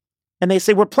about?" And they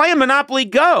say, "We're playing Monopoly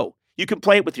Go." You can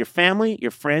play it with your family, your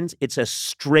friends. It's a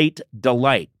straight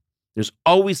delight. There's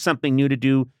always something new to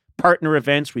do. Partner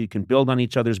events where you can build on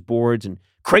each other's boards and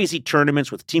crazy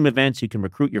tournaments with team events you can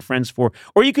recruit your friends for,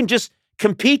 or you can just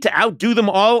compete to outdo them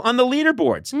all on the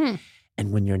leaderboards.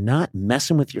 And when you're not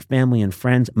messing with your family and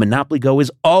friends, Monopoly Go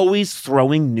is always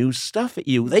throwing new stuff at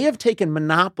you. They have taken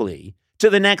Monopoly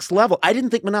to the next level. I didn't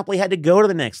think Monopoly had to go to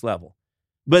the next level,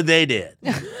 but they did.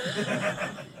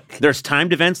 There's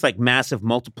timed events like massive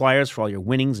multipliers for all your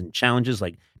winnings and challenges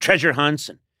like treasure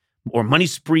hunts or money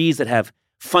sprees that have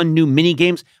fun new mini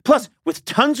games, plus with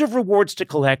tons of rewards to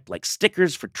collect, like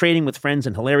stickers for trading with friends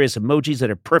and hilarious emojis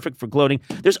that are perfect for gloating.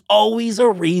 There's always a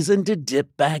reason to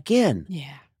dip back in.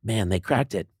 Yeah. Man, they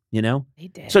cracked it, They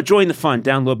did. So join the fun.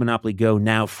 Download Monopoly Go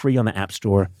now, free on the App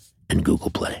Store and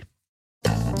Google Play.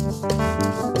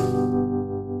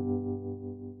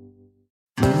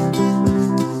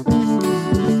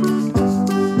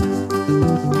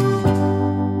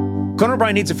 Conan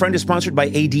O'Brien Needs a Friend is sponsored by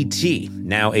ADT.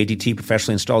 Now ADT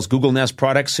professionally installs Google Nest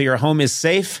products so your home is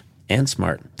safe and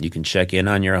smart. You can check in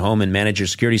on your home and manage your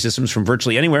security systems from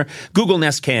virtually anywhere. Google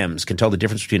Nest cams can tell the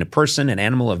difference between a person, an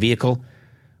animal, a vehicle,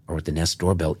 or with the Nest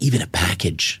doorbell, even a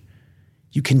package.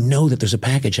 You can know that there's a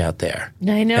package out there.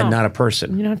 I know. And not a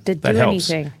person. You don't have to that do helps.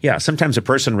 anything. Yeah, sometimes a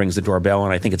person rings the doorbell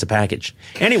and I think it's a package.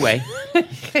 Anyway,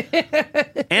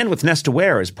 and with Nest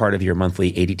Aware as part of your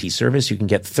monthly ADT service, you can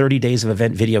get 30 days of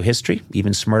event video history,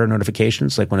 even smarter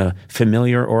notifications like when a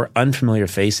familiar or unfamiliar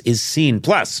face is seen.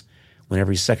 Plus, when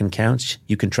every second counts,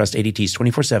 you can trust ADT's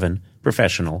 24/7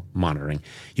 professional monitoring.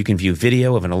 You can view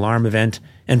video of an alarm event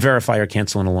and verify or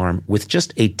cancel an alarm with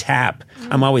just a tap.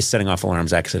 I'm always setting off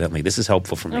alarms accidentally. This is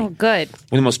helpful for me. Oh, good.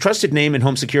 When the most trusted name in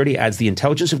home security adds the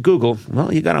intelligence of Google,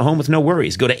 well, you got a home with no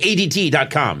worries. Go to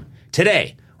ADT.com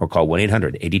today or call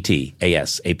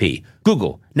 1-800-ADT-ASAP.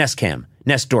 Google, Nest Cam,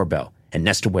 Nest Doorbell, and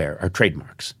Nest Aware are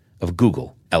trademarks of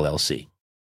Google, LLC.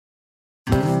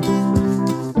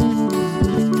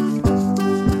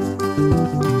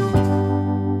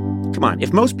 Come on,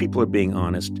 if most people are being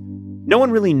honest, no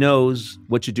one really knows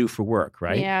what you do for work,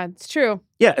 right? Yeah, it's true.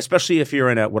 Yeah, especially if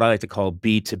you're in what I like to call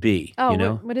B2B. Oh, you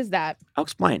know? what is that? I'll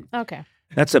explain. Okay.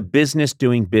 That's a business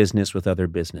doing business with other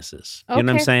businesses. You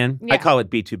know what I'm saying? Yeah. I call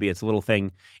it B2B. It's a little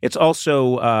thing. It's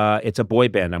also, it's a boy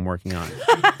band I'm working on.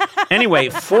 Anyway,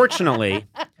 fortunately,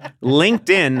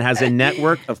 LinkedIn has a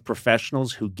network of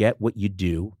professionals who get what you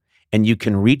do, and you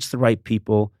can reach the right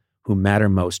people who matter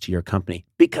most to your company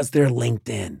because they're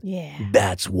LinkedIn. Yeah.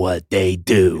 That's what they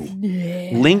do.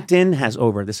 Yeah. LinkedIn has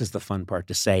over, this is the fun part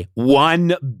to say,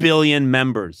 1 billion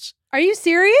members. Are you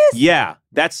serious? Yeah,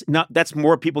 that's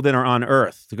more people than are on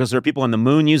Earth because there are people on the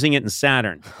moon using it and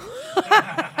Saturn.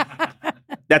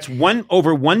 That's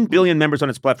over 1 billion members on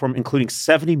its platform, including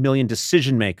 70 million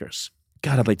decision makers.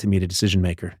 God, I'd like to meet a decision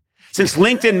maker. Since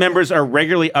LinkedIn members are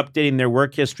regularly updating their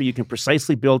work history, you can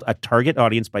precisely build a target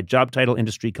audience by job title,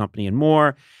 industry, company, and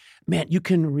more. Man, you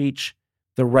can reach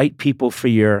the right people for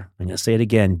your, I'm going to say it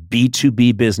again,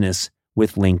 B2B business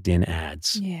with LinkedIn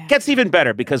ads. Yeah. Gets even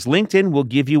better because LinkedIn will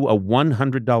give you a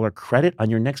 $100 credit on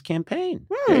your next campaign.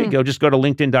 There you go. Just go to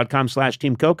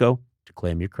linkedin.com/Team Coco to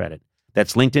claim your credit.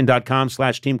 That's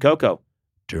linkedin.com/Team Coco.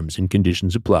 Terms and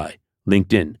conditions apply.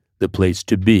 LinkedIn, the place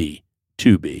to be,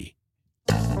 to be.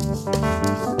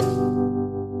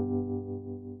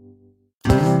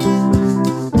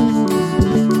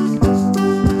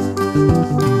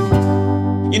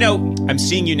 You know, I'm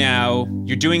seeing you now.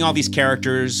 You're doing all these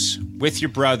characters with your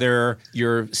brother.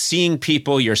 You're seeing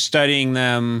people. You're studying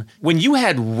them. When you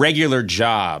had regular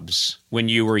jobs when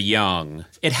you were young,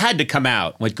 it had to come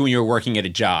out, like when you were working at a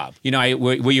job. You know,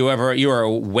 you were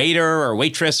a waiter or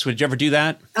waitress? Would you ever do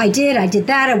that? I did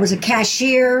that. I was a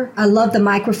cashier. I loved the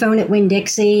microphone at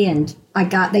Winn-Dixie, and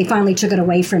they finally took it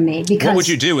away from me because. What would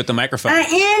you do with the microphone?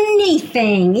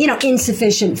 Anything,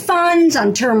 insufficient funds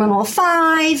on Terminal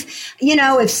 5.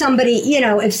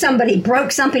 If somebody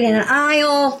broke something in an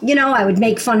aisle, I would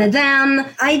make fun of them.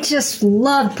 I just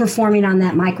loved performing on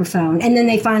that microphone. And then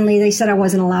they said I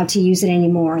wasn't allowed to use it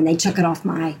anymore, and they took it off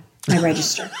my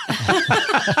register.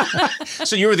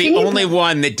 So you were the only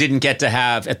one that didn't get to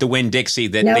have at the Winn-Dixie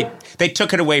that Nope. they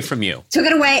took it away from you. Took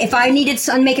it away. If I needed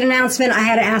to make an announcement, I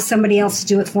had to ask somebody else to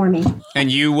do it for me. And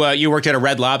you worked at a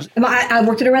Red Lobster? I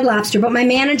worked at a Red Lobster, but my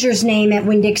manager's name at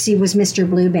Winn-Dixie was Mr.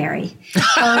 Blueberry.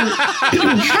 That's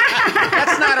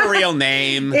not a real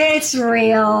name. It's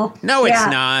real. No, it's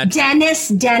not.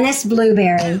 Dennis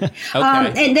Blueberry. Okay.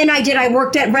 And then I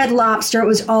worked at Red Lobster. It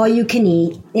was all you can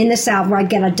eat in the South, where I'd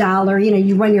get $1.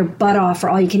 You run your butt off for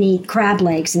all you can eat crab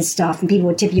legs and stuff, and people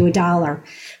would tip you $1.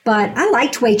 But I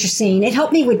liked waitressing. It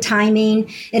helped me with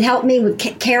timing. It helped me with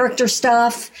character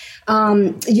stuff,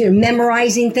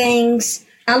 memorizing things.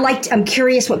 I'm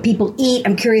curious what people eat.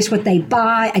 I'm curious what they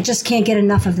buy. I just can't get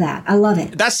enough of that. I love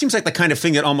it. That seems like the kind of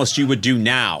thing that almost you would do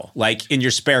now, like in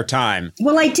your spare time.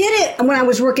 Well, I did it when I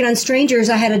was working on Strangers.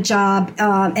 I had a job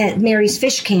at Mary's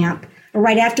Fish Camp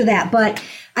right after that. But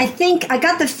I think I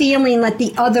got the feeling that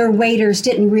the other waiters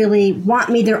didn't really want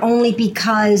me there only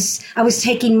because I was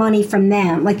taking money from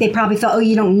them. Like they probably felt,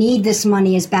 you don't need this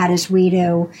money as bad as we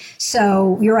do.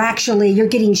 So you're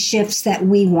getting shifts that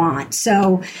we want.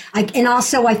 So I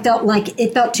felt like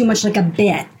it felt too much like a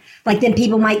bit. Like then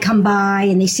people might come by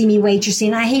and they see me waitressing,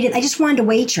 and I hate it. I just wanted a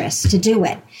waitress to do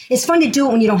it. It's fun to do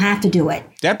it when you don't have to do it.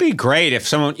 That'd be great if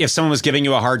someone was giving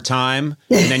you a hard time,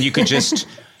 and then you could just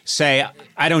say,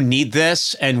 I don't need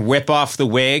this, and whip off the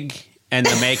wig and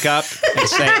the makeup and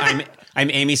say, I'm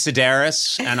Amy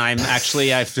Sedaris, and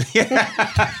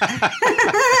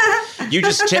you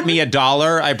just tipped me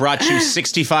 $1. I brought you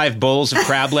 65 bowls of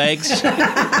crab legs.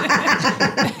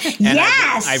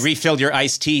 Yes. I refilled your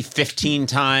iced tea 15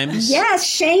 times. Yes,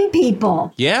 shame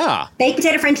people. Yeah. Baked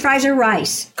potato, french fries, or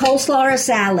rice. Coleslaw or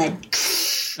salad.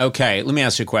 Okay, let me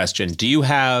ask you a question. Do you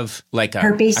have like a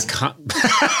herpes?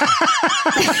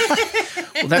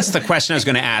 Well, that's the question I was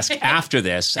going to ask after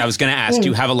this. I was going to ask, do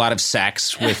you have a lot of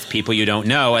sex with people you don't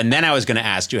know? And then I was going to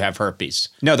ask, do you have herpes?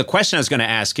 No, the question I was going to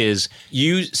ask is,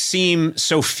 you seem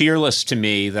so fearless to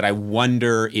me that I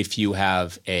wonder if you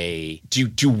have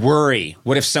do you worry?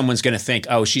 What if someone's going to think,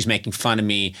 oh, she's making fun of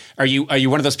me? Are you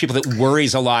one of those people that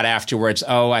worries a lot afterwards?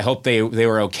 Oh, I hope they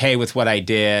were okay with what I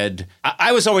did.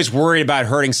 I was always worried about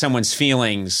hurting someone's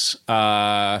feelings,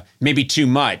 maybe too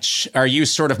much. Are you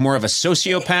sort of more of a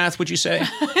sociopath, would you say?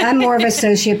 I'm more of a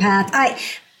sociopath.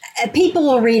 People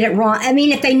will read it wrong. I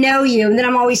mean, if they know you, and then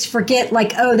I'm always forget,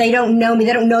 like, oh, they don't know me.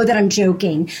 They don't know that I'm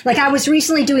joking. Like, I was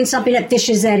recently doing something at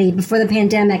Fish's Eddy before the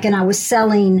pandemic, and I was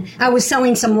selling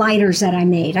some lighters that I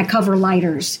made. I cover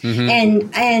lighters. Mm-hmm.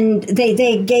 And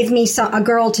they gave me a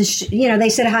girl to, they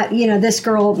said, this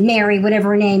girl, Mary,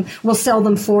 whatever her name, will sell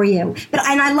them for you.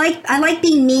 And I like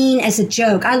being mean as a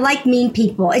joke. I like mean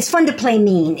people. It's fun to play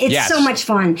mean. It's so much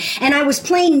fun. And I was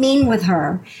playing mean with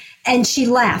her. And she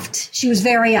left. She was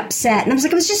very upset. And I was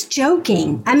like, I was just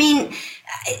joking. I mean,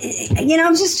 I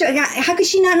was just, how could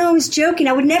she not know I was joking?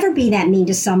 I would never be that mean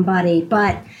to somebody.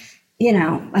 But,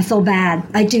 I feel bad.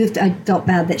 I felt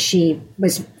bad that she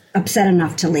was upset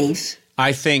enough to leave.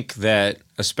 I think that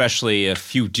especially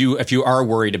if you are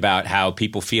worried about how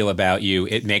people feel about you,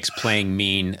 it makes playing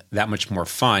mean that much more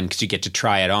fun because you get to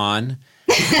try it on.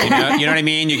 You know what I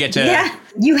mean? You get to... Yeah,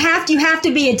 you have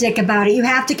to be a dick about it. You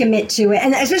have to commit to it.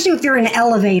 And especially if you're in an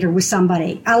elevator with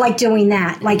somebody. I like doing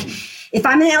that. Like, if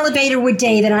I'm in an elevator with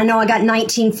David, I know I got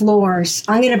 19 floors,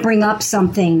 I'm going to bring up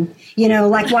something.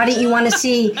 Like, why don't you want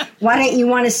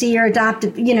to see your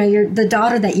adopted, the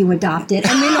daughter that you adopted?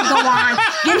 And then they'll go on.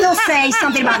 Then they'll say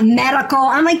something about medical.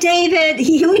 I'm like, David,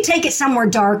 he would take it somewhere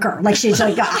darker. Like, she's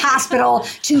like a hospital,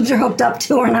 tubes are hooked up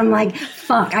to her. And I'm like,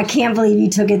 fuck, I can't believe you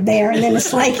took it there. And then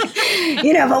it's like,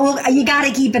 but you got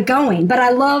to keep it going. But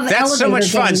I love That's so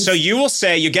much fun. games. So you will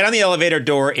say, you get on the elevator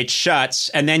door, it shuts,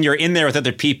 and then you're in there with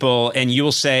other people, and you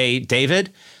will say,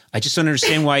 David, I just don't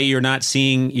understand why you're not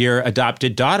seeing your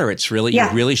adopted daughter. You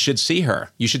really should see her.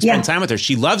 You should spend time with her.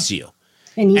 She loves you.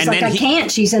 And he's like, I can't.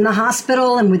 She's in the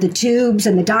hospital and with the tubes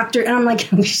and the doctor. And I'm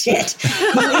like, oh, shit.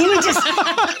 He would just,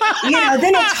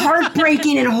 then it's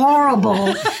heartbreaking and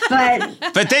horrible.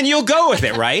 But then you'll go with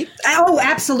it, right? Oh,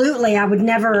 absolutely. I would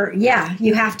never. Yeah,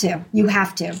 you have to.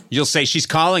 You'll say, she's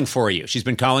calling for you. She's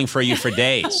been calling for you for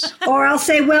days. Or I'll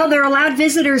say, well, they're allowed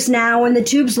visitors now and the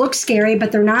tubes look scary,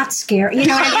 but they're not scary.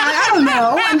 I don't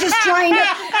know. I'm just trying to.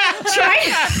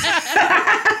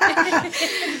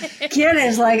 Kid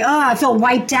is like, oh, I feel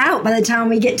wiped out by the time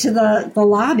we get to the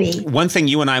lobby. One thing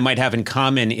you and I might have in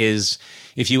common is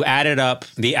if you added up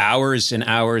the hours and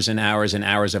hours and hours and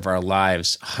hours of our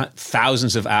lives,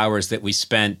 thousands of hours that we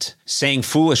spent saying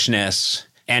foolishness,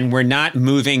 and we're not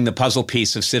moving the puzzle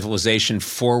piece of civilization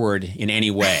forward in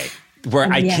any way.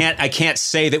 Where I can't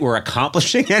say that we're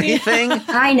accomplishing anything.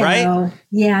 I know. Right?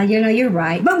 Yeah, you're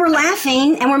right. But we're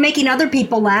laughing and we're making other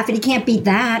people laugh, and you can't beat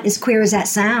that, as queer as that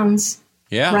sounds.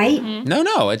 Yeah. Right? Mm-hmm.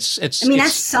 No, it's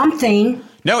that's something.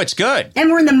 No, it's good.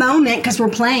 And we're in the moment because we're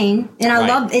playing. And I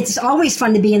love, it's always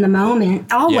fun to be in the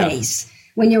moment. Always. Yeah.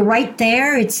 When you're right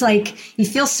there, it's like you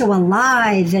feel so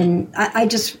alive. And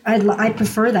I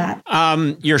prefer that.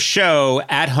 Your show,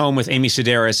 At Home with Amy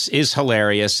Sedaris, is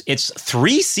hilarious. It's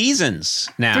 3 seasons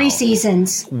now. 3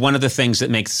 seasons. One of the things that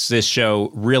makes this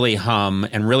show really hum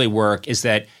and really work is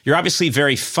that you're obviously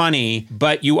very funny,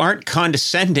 but you aren't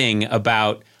condescending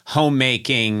about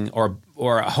homemaking or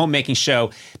a homemaking show.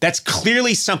 That's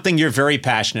clearly something you're very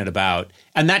passionate about,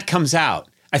 and that comes out.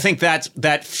 I think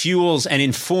that fuels and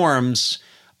informs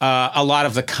a lot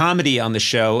of the comedy on the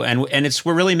show, and it's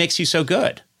what really makes you so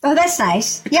good. Oh, that's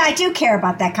nice. Yeah, I do care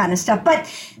about that kind of stuff. But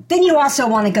then you also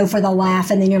want to go for the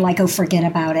laugh, and then you're like, oh, forget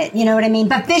about it. You know what I mean?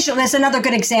 But visually, there's another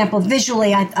good example.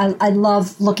 Visually, I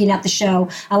love looking at the show.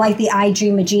 I like the I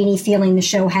Dream of Jeannie feeling the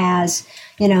show has.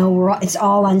 It's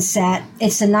all on set.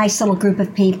 It's a nice little group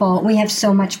of people. We have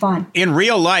so much fun. In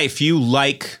real life, you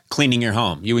like cleaning your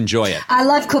home. You enjoy it. I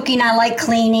love cooking. I like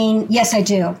cleaning. Yes, I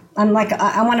do. I'm like,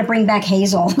 I want to bring back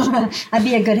Hazel. I'd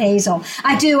be a good Hazel.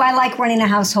 I do. I like running a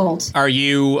household. Are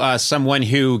you someone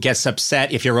who gets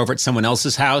upset if you're over at someone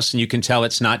else's house and you can tell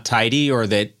it's not tidy or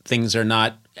that things are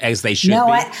not as they should be? No,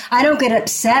 I don't get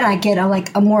upset. I get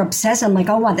I'm more obsessed. I'm like,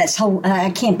 oh, wow, that's I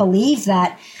can't believe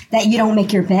that you don't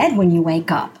make your bed when you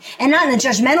wake up. And not in a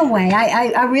judgmental way.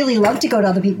 I really love to go to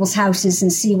other people's houses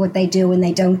and see what they do and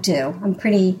they don't do.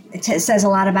 It says a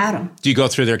lot about them. Do you go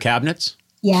through their cabinets?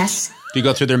 Yes. Do you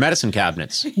go through their medicine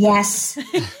cabinets? Yes.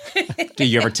 Do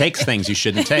you ever take things you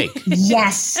shouldn't take?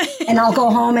 Yes. And I'll go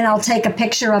home and I'll take a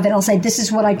picture of it. I'll say, this is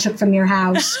what I took from your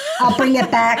house. I'll bring it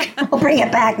back.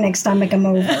 Next time I come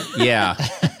over. Yeah.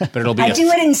 But it'll be I do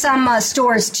it in some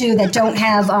stores, too, that don't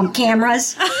have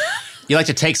cameras. You like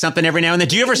to take something every now and then.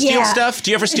 Do you ever steal stuff?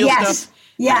 Do you ever steal stuff?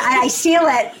 Yeah, I steal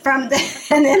it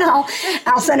and then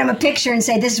I'll send them a picture and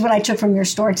say, this is what I took from your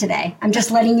store today. I'm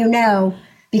just letting you know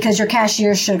because your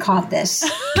cashier should have caught this.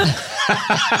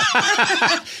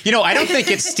 I don't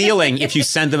think it's stealing if you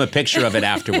send them a picture of it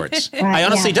afterwards. Right, I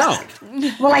honestly don't.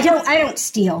 Well, I don't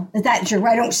steal. That's true.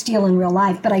 I don't steal in real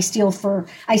life, but I steal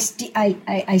I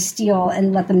steal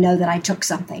and let them know that I took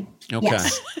something. Okay.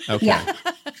 Yes. Okay. Yeah.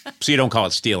 So you don't call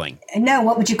it stealing? No.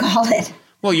 What would you call it?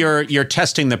 Well, you're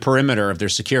testing the perimeter of their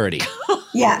security.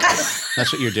 Yeah.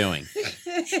 That's what you're doing.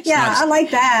 I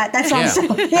like that. That's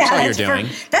awesome. Yeah, that's all you're doing.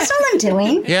 That's all I'm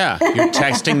doing. Yeah. You're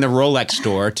texting the Rolex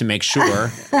store to make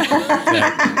sure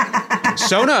that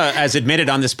Sona has admitted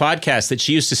on this podcast that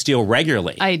she used to steal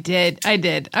regularly. I did.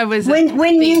 I was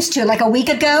when used to, like a week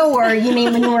ago, or you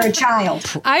mean when you were a child?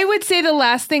 I would say the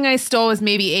last thing I stole was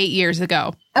maybe 8 years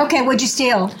ago. Okay, what'd you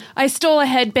steal? I stole a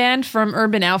headband from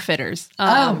Urban Outfitters.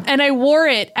 And I wore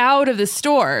it out of the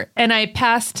store, and I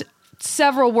passed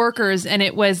several workers, and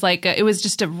it was like it was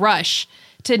just a rush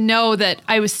to know that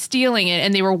I was stealing it,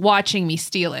 and they were watching me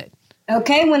steal it.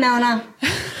 Okay, Winona.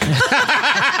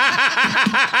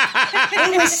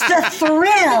 It was the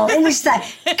thrill. It was the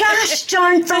gosh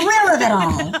darn thrill of it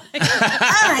all.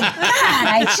 Oh my God,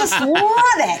 I just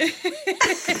love it.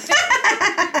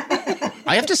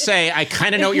 I have to say, I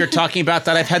kind of know what you're talking about,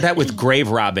 that I've had that with grave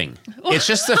robbing. It's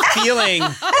just the feeling.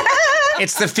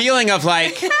 It's the feeling of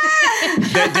like,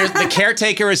 the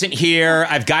caretaker isn't here.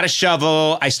 I've got a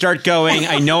shovel. I start going.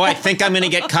 I think I'm going to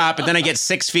get caught, but then I get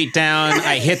 6 feet down.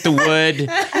 I hit the wood.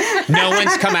 No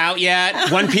one's come out yet.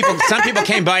 Some people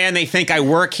came by and they think I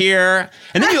work here.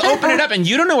 And then you open it up and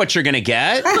you don't know what you're going to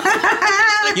get.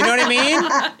 You know what I mean?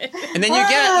 And then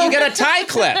you get a tie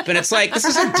clip. And it's like, this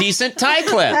is a decent tie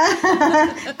clip.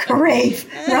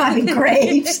 Robbing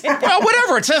graves. Well,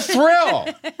 whatever. It's a thrill.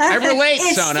 I relate,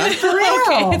 Sona. It's the thrill.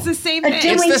 Okay, it's the same thing.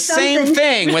 It's the same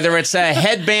thing, whether it's a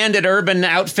headband at Urban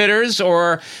Outfitters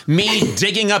or me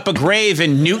digging up a grave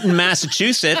in Newton,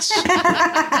 Massachusetts.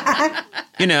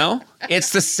 You know,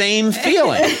 it's the same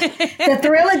feeling. The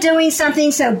thrill of doing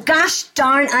something so gosh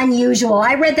darn unusual.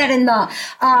 I read that in the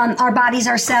Our Bodies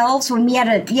Ourselves, when you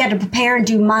had to prepare and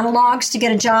do monologues to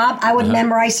get a job. I would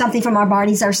memorize something from Our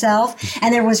Bodies Ourselves,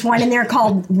 and there was one in there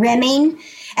called rimming.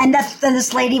 And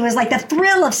this lady was like, the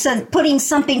thrill of putting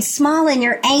something small in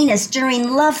your anus during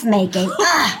lovemaking.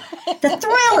 The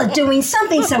thrill of doing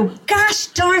something so gosh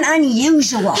darn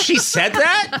unusual. She said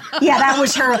that? Yeah, that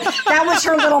was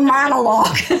her little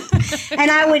monologue.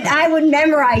 And I would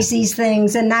memorize these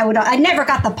things, and I never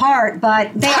got the part,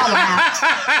 but they all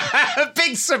laughed.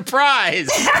 Big surprise.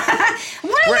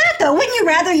 Why not though? Wouldn't you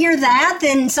rather hear that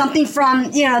than something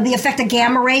from, the effect of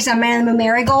gamma rays on Man in the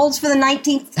Marigolds for the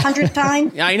 1900th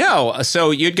time? I know. So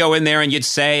you'd go in there and you'd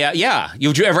say,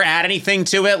 would you ever add anything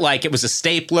to it? Like it was a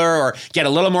stapler, or get a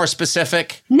little more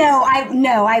specific? No,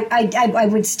 I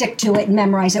would stick to it and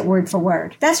memorize it word for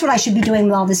word. That's what I should be doing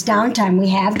with all this downtime we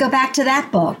have. Go back to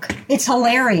that book. It's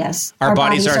hilarious. Our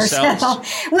Bodies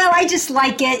Ourselves. Well, I just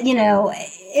like it.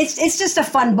 It's just a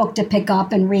fun book to pick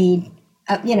up and read.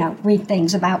 Read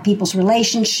things about people's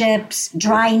relationships,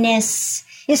 dryness.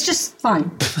 It's just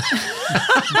fun.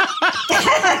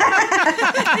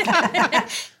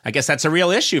 I guess that's a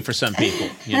real issue for some people,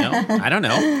 I don't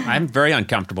know. I'm very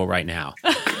uncomfortable right now.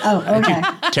 Oh, okay.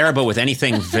 Terrible with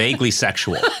anything vaguely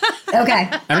sexual. Okay.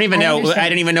 I don't even know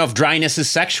if dryness is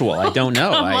sexual. I don't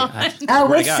know.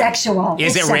 It's sexual.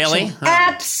 Is it really? Sexual.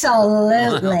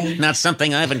 Absolutely. Not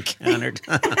something I've encountered.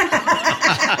 Sorry,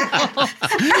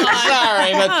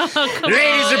 but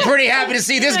ladies are pretty happy to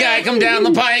see this guy come down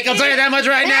the pike. I'll tell you that much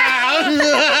right now.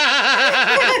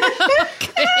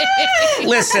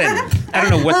 Listen, I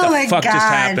don't know what the fuck just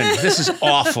happened. This is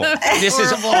awful. This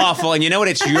is awful. And you know what?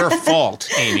 It's your fault,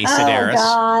 Amy Sedaris.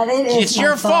 Oh, God. It's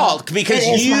your fault because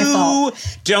you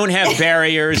don't have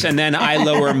barriers, and then I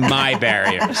lower my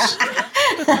barriers.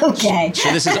 Okay.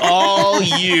 So this is all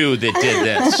you that did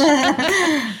this.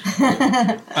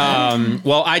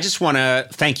 Well, I just want to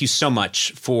thank you so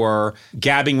much for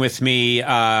gabbing with me.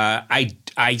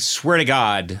 I swear to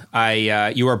God,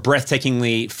 you are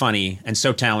breathtakingly funny and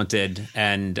so talented,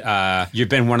 and you've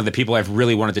been one of the people I've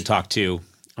really wanted to talk to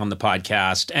on the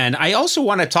podcast. And I also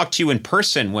want to talk to you in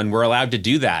person when we're allowed to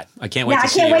do that. I can't wait to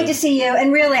see you. I can't wait to see you.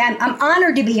 And really, I'm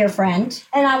honored to be your friend.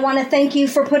 And I want to thank you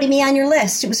for putting me on your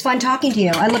list. It was fun talking to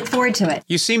you. I look forward to it.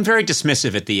 You seem very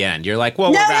dismissive at the end. You're like,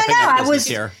 well, we're wrapping up business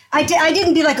here. I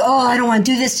didn't be like, I don't want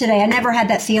to do this today. I never had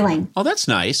that feeling. Oh, that's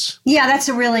nice. Yeah, that's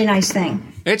a really nice thing.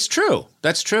 It's true.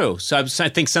 That's true. So I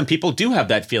think some people do have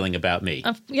that feeling about me.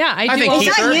 Yeah, I do.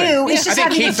 It's not you. It's just I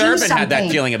think Keith Urban something. had that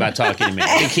feeling about talking to me.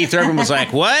 I think Keith Urban was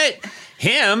like, what?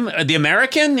 Him, the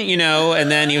American,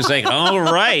 and then he was like, all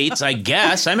right, I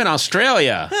guess I'm in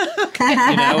Australia,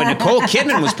 and Nicole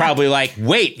Kidman was probably like,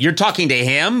 wait, you're talking to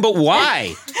him, but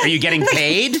why? Are you getting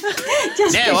paid?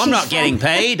 No, I'm not getting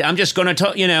paid. I'm just going to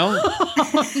talk,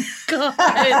 Oh, God.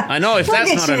 I know if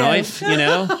that's not a knife,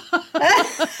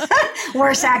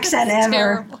 Worst accent ever.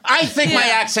 Terrible. I think my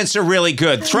accents are really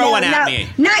good. Throw one at me.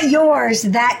 Not yours,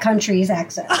 that country's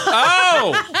accent.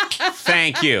 Oh,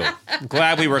 thank you. I'm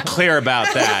glad we were clear about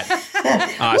that.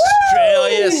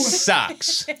 Australia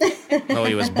sucks. Well,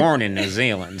 he was born in New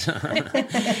Zealand.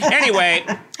 Anyway,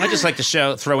 I just like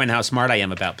to throw in how smart I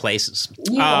am about places.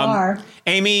 You are.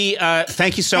 Amy,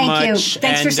 thank you so much. Thank you.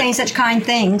 Thanks for saying such kind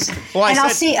things. Well, I'll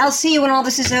see you when all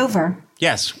this is over.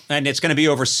 Yes, and it's going to be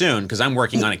over soon because I'm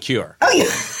working on a cure. Oh,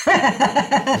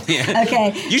 yeah.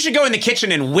 Okay. You should go in the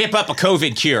kitchen and whip up a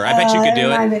COVID cure. I bet you could do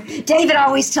it. David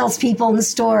always tells people in the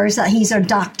stores that he's a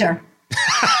doctor.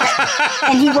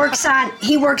 And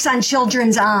he works on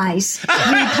children's eyes.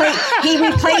 He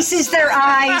replaces their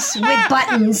eyes with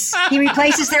buttons.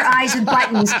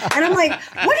 And I'm like,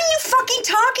 what are you fucking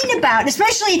talking about?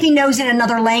 Especially if he knows in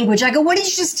another language. I go, what did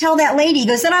you just tell that lady? He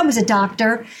goes, that I was a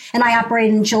doctor and I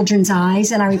operated in children's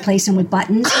eyes and I replace them with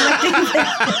buttons.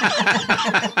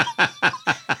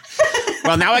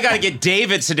 Well, now I got to get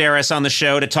David Sedaris on the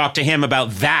show to talk to him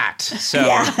about that. So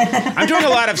I'm doing a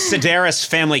lot of Sedaris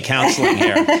family counseling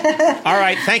here. All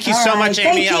right. Thank you so much,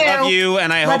 Amy. I love you,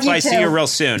 and I hope I see you real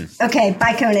soon. Okay.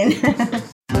 Bye, Conan.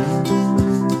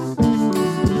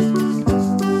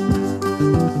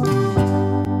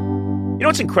 You know,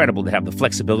 it's incredible to have the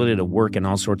flexibility to work in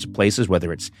all sorts of places,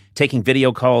 whether it's taking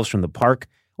video calls from the park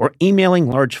or emailing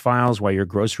large files while you're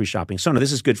grocery shopping. Sona,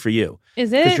 this is good for you.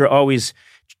 Is it? Because you're always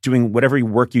doing whatever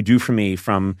work you do for me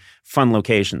from fun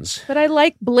locations. But I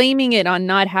like blaming it on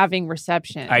not having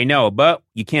reception. I know, but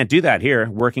you can't do that here.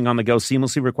 Working on the go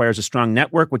seamlessly requires a strong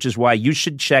network, which is why you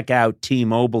should check out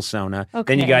T-Mobile, Sona.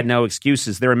 Okay. Then you got no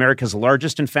excuses. They're America's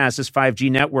largest and fastest 5G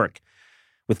network.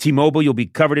 With T-Mobile, you'll be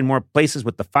covered in more places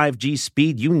with the 5G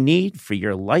speed you need for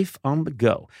your life on the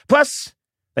go. Plus,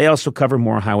 they also cover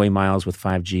more highway miles with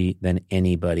 5G than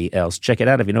anybody else. Check it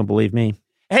out if you don't believe me.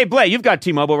 Hey, Blay, you've got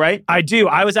T-Mobile, right? I do.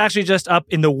 I was actually just up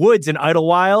in the woods in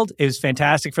Idlewild. It was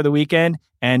fantastic for the weekend,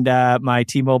 and my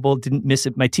T-Mobile didn't miss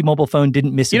it. My T-Mobile phone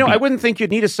didn't miss it. You know, I wouldn't think you'd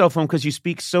need a cell phone because you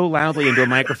speak so loudly into a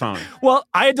microphone. Well,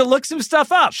 I had to look some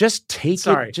stuff up. Just take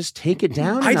it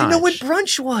down. I didn't know what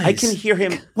brunch was. I can hear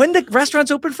him when the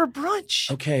restaurant's open for brunch.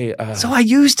 Okay. So I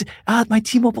used my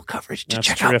T-Mobile coverage to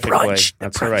check out brunch. Blay.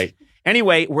 That's all right.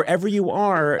 Anyway, wherever you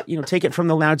are, take it from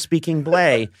the loud-speaking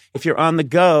Blay. If you're on the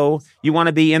go, you want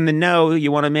to be in the know,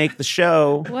 you want to make the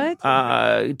show.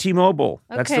 What? T-Mobile.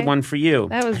 Okay. That's the one for you.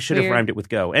 That was I should have rhymed it with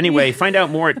go. Anyway, find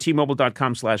out more at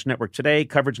T-Mobile.com/network today.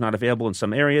 Coverage not available in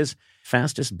some areas.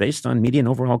 Fastest based on median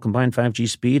overall combined 5G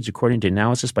speeds, according to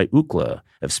analysis by Ookla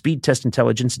of Speed Test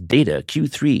Intelligence data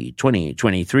Q3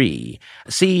 2023.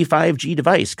 See 5G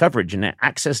device coverage and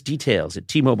access details at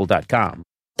T-Mobile.com.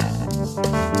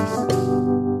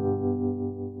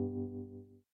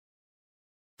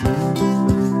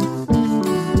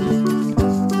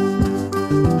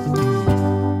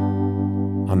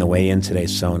 On the way in today,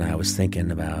 Sona, I was thinking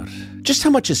about just how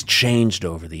much has changed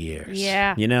over the years.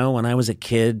 Yeah. You know, when I was a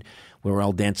kid, we were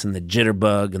all dancing the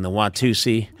jitterbug and the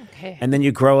Watusi. Okay. And then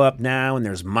you grow up now and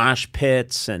there's mosh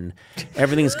pits and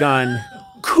everything's gone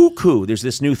cuckoo. There's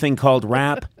this new thing called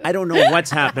rap. I don't know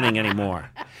what's happening anymore.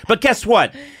 But guess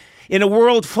what? In a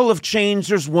world full of change,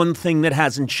 there's one thing that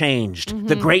hasn't changed. Mm-hmm.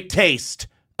 The great taste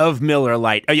of Miller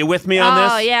Lite. Are you with me on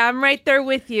this? Oh, yeah, I'm right there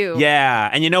with you. Yeah.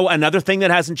 And another thing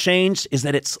that hasn't changed is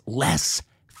that it's less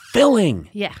filling.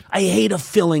 Yeah. I hate a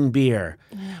filling beer.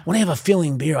 When I have a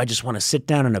filling beer, I just want to sit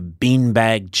down in a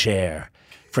beanbag chair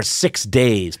for 6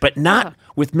 days, but not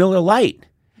with Miller Lite.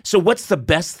 So what's the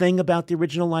best thing about the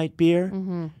original light beer?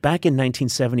 Mm-hmm. Back in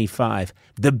 1975,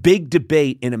 the big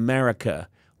debate in America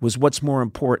was what's more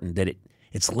important, that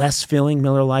it's less filling,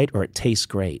 Miller Lite, or it tastes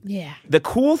great. Yeah. The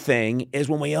cool thing is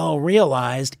when we all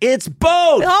realized it's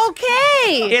both.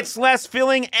 Okay. It's less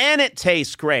filling and it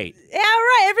tastes great. Yeah,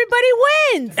 right. Everybody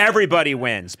wins. Everybody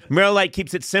wins. Miller Lite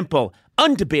keeps it simple.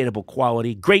 Undebatable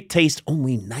quality, great taste,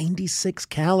 only 96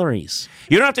 calories.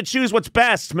 You don't have to choose what's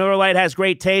best. Miller Lite has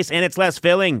great taste and it's less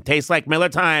filling. Tastes like Miller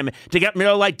time. To get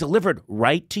Miller Lite delivered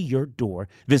right to your door,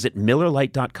 visit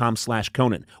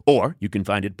MillerLite.com/Conan. Or you can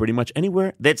find it pretty much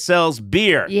anywhere that sells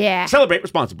beer. Yeah. Celebrate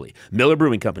responsibly. Miller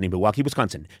Brewing Company, Milwaukee,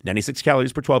 Wisconsin. 96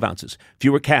 calories per 12 ounces.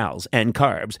 Fewer calories and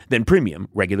carbs than premium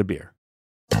regular beer.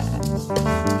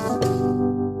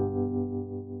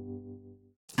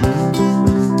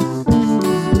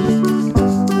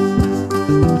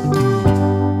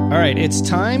 All right, it's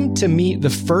time to meet the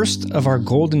first of our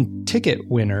golden ticket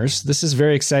winners. This is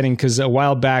very exciting because a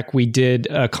while back we did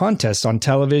a contest on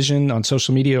television, on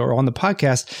social media, or on the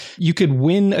podcast. You could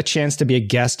win a chance to be a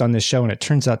guest on this show, and it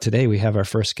turns out today we have our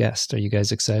first guest. Are you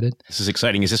guys excited? This is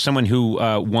exciting. Is this someone who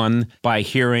won by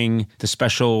hearing the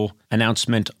special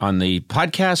announcement on the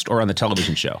podcast or on the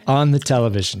television show? On the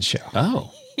television show.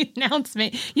 Oh.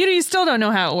 Announcement. You still don't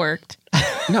know how it worked.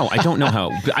 No, I don't know how.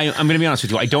 I'm going to be honest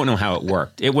with you. I don't know how it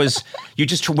worked. It was,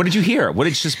 what did you hear? What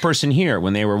did this person hear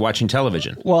when they were watching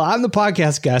television? Well, I'm the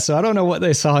podcast guy, so I don't know what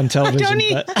they saw on television.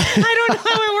 I don't know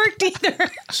how it worked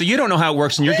either. So you don't know how it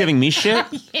works and you're giving me shit?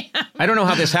 Yeah. I don't know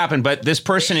how this happened, but this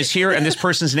person is here and this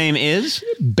person's name is?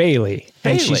 Bailey.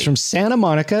 And she's from Santa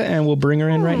Monica, and we'll bring her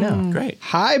in right now. Great.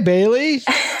 Hi, Bailey.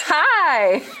 Hi.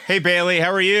 Hi. Hey, Bailey,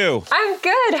 how are you? I'm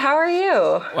good. How are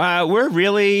you? We're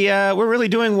really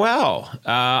doing well.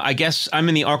 I guess I'm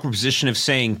in the awkward position of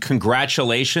saying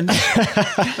congratulations.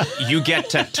 You get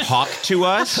to talk to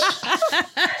us.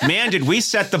 Man, did we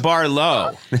set the bar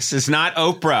low. This is not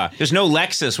Oprah. There's no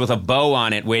Lexus with a bow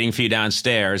on it waiting for you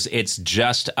downstairs. It's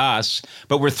just us.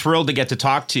 But we're thrilled to get to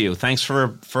talk to you. Thanks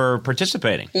for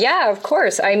participating. Yeah, of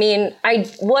course. I mean, I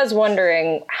was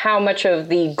wondering how much of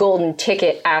the golden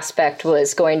ticket aspect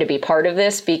was going to be part of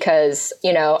this because,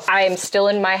 you know, I am still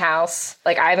in my house.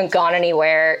 Like, I haven't gone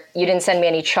anywhere. You didn't send me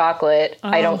any chocolate.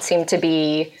 I don't seem to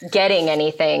be getting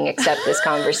anything except this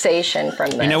conversation from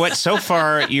this. You know what? So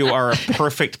far, you are a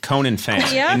perfect Conan fan.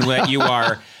 Yep. In that you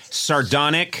are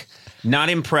sardonic, not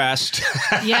impressed.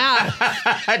 Yeah.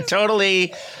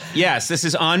 Totally. Yes, this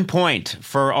is on point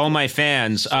for all my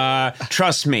fans.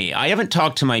 Trust me, I haven't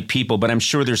talked to my people, but I'm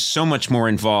sure there's so much more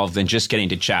involved than just getting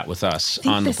to chat with us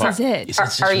on the this pod. is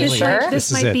it. Are you sure? This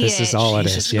This is might it. be This is all it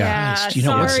is. Yeah. Yeah, You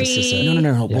know what? sorry. This is it.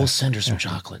 No. We'll send her some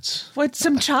chocolates. What's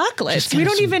some chocolates? Just We get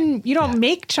don't some- even, you don't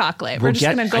make chocolate. We'll We're just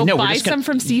get- going to I go know, we're buy just gonna- some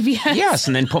from CVS. Yes,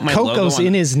 and then put my logo Coco's on.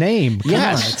 in his name. Come on,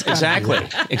 Yes, it's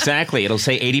gotta be. exactly. It'll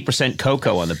say 80%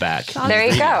 cocoa on the back. There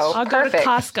you go. I'll go to Perfect.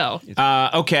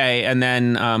 Costco. Okay, and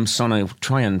then Sona,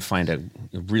 try and find a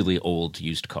really old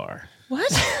used car. What?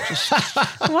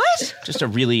 What? Just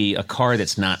a car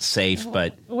that's not safe,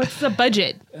 but What's the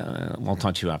budget? I'll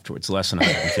talk to you afterwards. Less than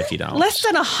 $150. Less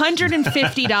than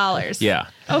 $150. Yeah.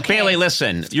 Okay. Bailey,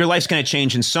 listen, your life's going to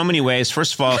change in so many ways.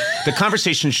 First of all, the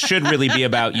conversation should really be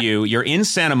about you. You're in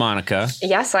Santa Monica.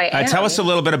 Yes, I am. Tell us a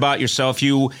little bit about yourself.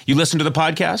 You listen to the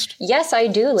podcast? Yes, I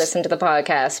do listen to the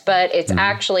podcast, but it's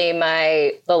actually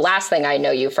the last thing I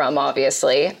know you from,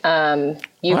 obviously.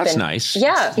 That's nice.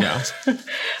 Yeah.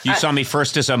 You saw me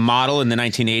first as a model in the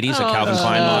 1980s, a Calvin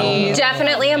Klein model.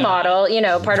 Definitely a model, you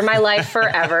know, part of my life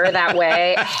forever that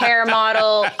way. Hair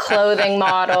model, clothing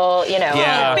model, you know.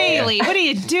 Yeah. Bailey, what are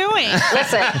you doing?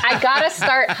 Listen, I gotta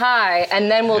start high and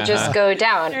then we'll just go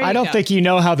down. I don't think you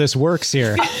know how this works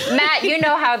here. Matt, you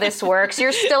know how this works.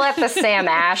 You're still at the Sam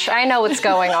Ash. I know what's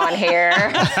going on here.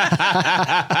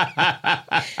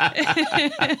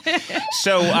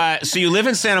 So you live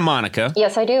in Santa Monica.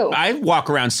 Yes, I do. I walk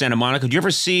around Santa Monica. Do you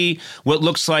ever see what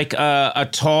looks like a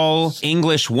tall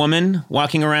English woman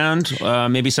walking around,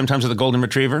 maybe sometimes with a golden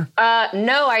retriever?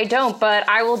 No, I don't, but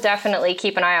I will definitely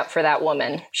keep an eye out for that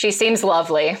woman. She seems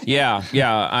lovely. Yeah,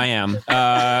 I am.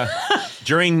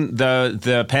 During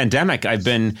the pandemic, I've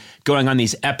been going on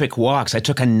these epic walks. I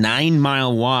took a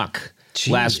 9-mile walk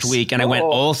last week, and I went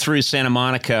all through Santa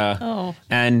Monica. Oh.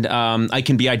 And I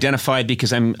can be identified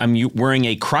because I'm wearing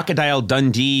a Crocodile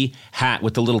Dundee hat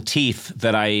with the little teeth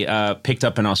that I picked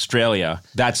up in Australia.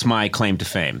 That's my claim to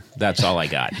fame. That's all I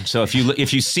got. So if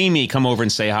you see me, come over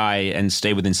and say hi and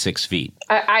stay within 6 feet.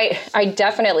 I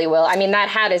definitely will. I mean, that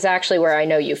hat is actually where I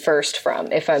know you first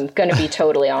from, if I'm going to be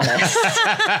totally honest.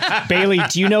 Bailey,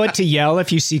 do you know what to yell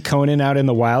if you see Conan out in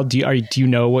the wild? Do you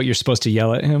know what you're supposed to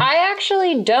yell at him? I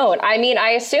actually don't. I mean,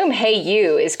 I assume "Hey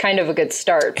you" is kind of a good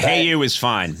start. But... Hey you is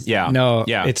fine. Yeah. No,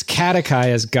 Yeah. it's Katakai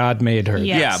as God made her.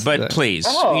 Yes. Yeah, but please,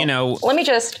 Let me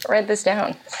just write this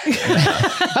down.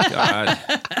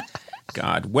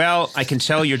 God. Well, I can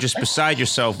tell you're just beside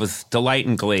yourself with delight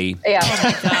and glee. Yeah.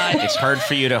 It's hard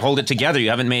for you to hold it together.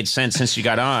 You haven't made sense since you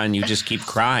got on. You just keep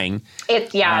crying.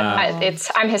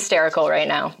 I'm hysterical right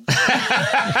now.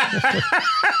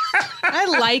 I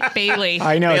like Bailey.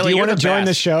 I know. Bailey, do you you're want to the join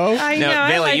the best. show? I No, know. I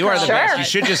Bailey, like you are the her. best.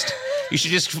 Sure. You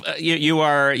should just. You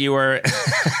are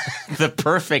the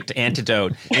perfect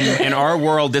antidote. In our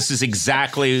world, this is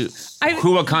exactly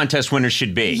who a contest winner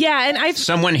should be. Yeah, and I've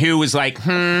Someone who was like,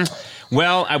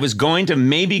 well, I was going to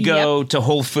maybe go to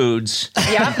Whole Foods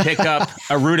and pick up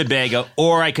a rutabaga,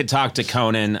 or I could talk to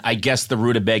Conan. I guess the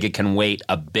rutabaga can wait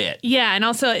a bit. Yeah, and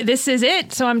also this is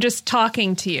it, so I'm just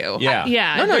talking to you.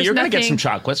 Yeah. No, there's you're going to get some nothing-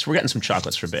 chocolates. We're getting some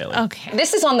chocolates for Bailey. Okay.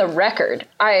 This is on the record.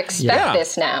 I expect Yeah.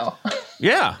 this now.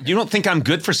 Yeah. You don't think I'm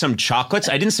good for some chocolates?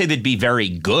 I didn't say they'd be very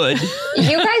good.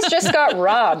 You guys just got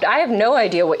robbed. I have no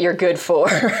idea what you're good for.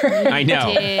 I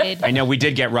know. Did. I know. We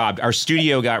did get robbed. Our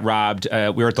studio got robbed.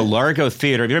 We were at the Largo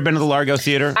Theater. Have you ever been to the Largo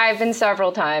Theater? I've been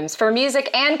several times for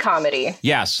music and comedy.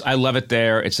 Yes, I love it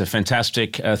there. It's a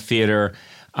fantastic theater.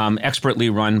 expertly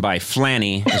run by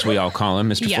Flanny, as we all call him,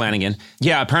 Mr. Yeah. Flanagan.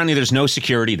 Yeah, apparently there's no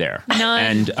security there.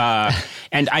 None.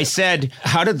 And I said,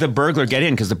 how did the burglar get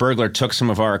in? Because the burglar took some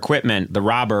of our equipment, the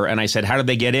robber, and I said, how did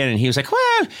they get in? And he was like,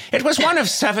 well, it was one of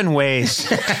 7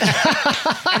 ways.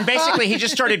 And basically, he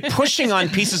just started pushing on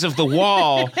pieces of the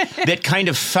wall that kind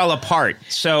of fell apart.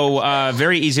 So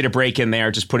very easy to break in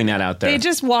there, just putting that out there. They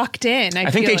just walked in.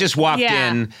 I think they just walked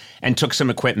in and took some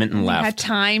equipment and left. Had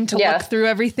time to look through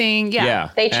everything.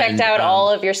 Yeah. They checked out all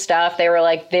of your stuff. They were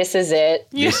like, this is it.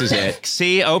 This is it.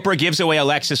 See, Oprah gives away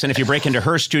Alexis, and if you break into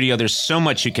her studio, there's so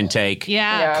much you can take.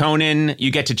 Yeah. Conan, you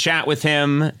get to chat with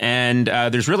him, and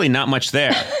there's really not much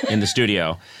there in the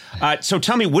studio. So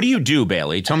tell me, what do you do,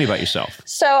 Bailey? Tell me about yourself.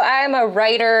 So I'm a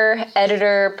writer,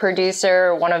 editor,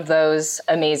 producer, one of those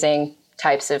amazing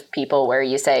types of people where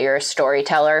you say you're a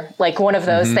storyteller. Like one of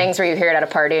those things where you hear it at a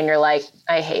party and you're like,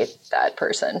 I hate that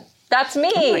person. That's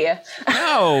me.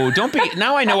 No, don't be.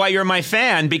 Now I know why you're my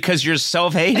fan, because you're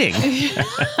self-hating.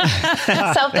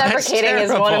 Self-deprecating is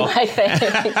one of my things.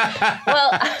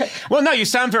 Well, no, you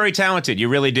sound very talented. You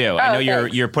really do. I know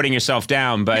you're putting yourself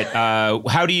down, but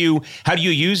how do you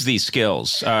use these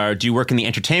skills? Do you work in the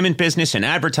entertainment business and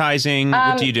advertising?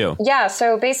 What do you do? Yeah,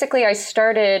 so basically I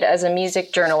started as a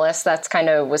music journalist. That's kind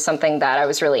of was something that I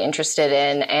was really interested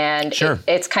in, and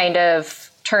it's kind of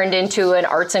turned into an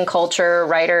arts and culture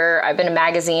writer. I've been a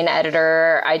magazine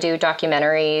editor. I do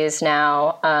documentaries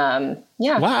now. Wow.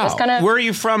 Where are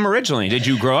you from originally? Did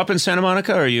you grow up in Santa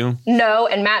Monica, or are you? No,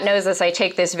 and Matt knows this. I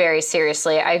take this very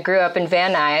seriously. I grew up in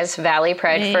Van Nuys, Valley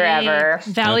Pride forever.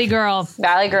 Valley girl.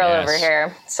 Valley girl over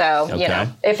here. So, you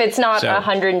know, if it's not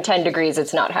 110 degrees,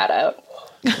 it's not hot out.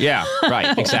 Yeah,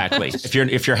 right, exactly.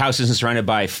 If your house isn't surrounded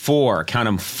by 4, count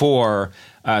them 4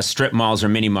 strip malls or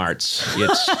mini marts,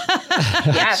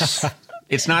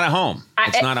 it's not a home.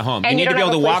 It's not a home. You need to be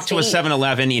able to walk to a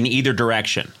 7-Eleven in either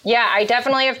direction. Yeah, I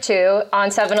definitely have 2. On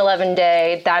 7-Eleven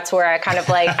day, that's where I kind of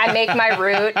I make my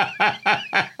route.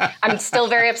 I'm still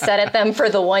very upset at them for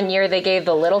the 1 year they gave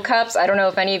the little cups. I don't know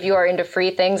if any of you are into free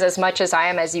things as much as I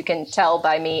am, as you can tell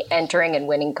by me entering and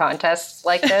winning contests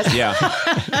like this. Yeah.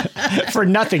 For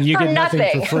nothing. You get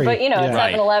nothing for free. But, you know, at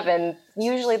 7-Eleven,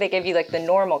 usually they give you the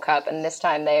normal cup, and this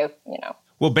time they,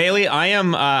 Well, Bailey, I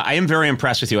am very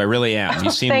impressed with you. I really am.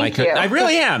 You seem I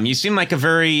really am. You seem like a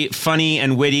very funny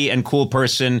and witty and cool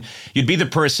person. You'd be the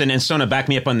person, and Sona, back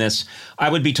me up on this. I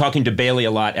would be talking to Bailey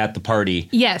a lot at the party.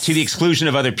 Yes. To the exclusion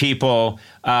of other people,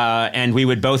 and we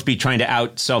would both be trying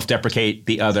to self-deprecate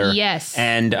the other. Yes.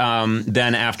 And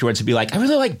then afterwards, it'd be like, I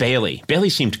really like Bailey. Bailey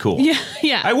seemed cool.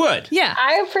 Yeah. I would. Yeah.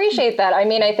 I appreciate that. I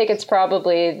mean, I think it's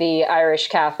probably the Irish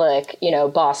Catholic,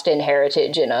 Boston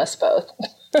heritage in us both.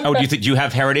 Oh, do you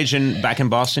have heritage back in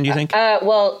Boston, do you think?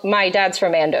 Well, my dad's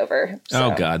from Andover. So.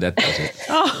 Oh, God, that does it.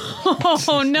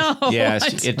 Oh, no.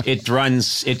 Yes, it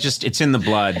runs, it's in the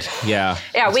blood. Yeah.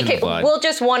 Yeah, we'll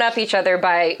just one-up each other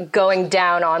by going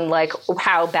down on,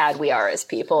 how bad we are as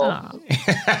people. Oh.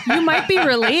 You might be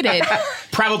related.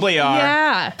 Probably are.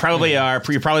 Yeah. Probably are.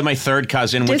 You're probably my third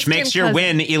cousin, which makes your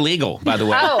win illegal, by the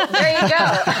way. Oh, there you go.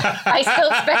 I still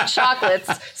expect chocolates.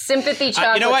 Sympathy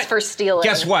chocolates for stealing.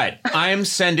 Guess what? I'm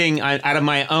sending out of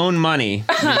my own money,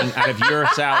 meaning out of your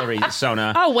salary,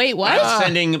 Sona. Oh, wait, what? I'm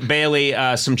sending Bailey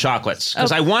some chocolates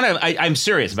because I'm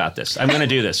serious about this. I'm going to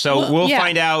do this. So we'll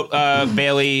find out,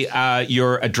 Bailey,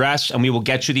 your address, and we will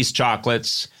get you these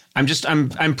chocolates.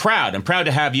 I'm proud. I'm proud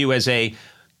to have you as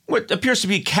what appears to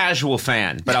be a casual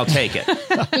fan, but I'll take it.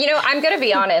 I'm going to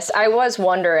be honest. I was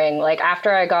wondering,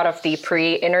 after I got off the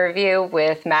pre-interview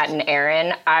with Matt and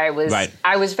Aaron, I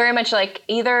was very much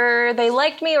either they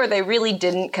liked me or they really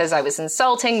didn't, because I was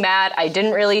insulting Matt. I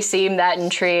didn't really seem that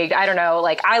intrigued. I don't know.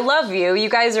 I love you. You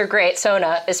guys are great.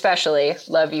 Sona, especially.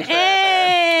 Love you forever.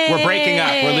 Hey! We're breaking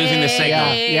up. We're losing the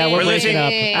signal. Yeah, we're breaking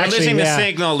up. We're losing the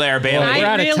signal there, Bailey. We're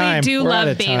out of time. I really do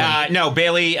love Bailey. No,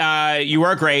 Bailey, you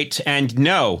are great. And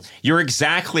no, you're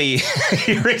exactly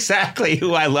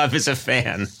who I love as a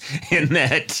fan, in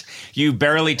that you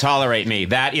barely tolerate me.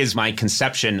 That is my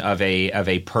conception of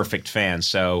a perfect fan.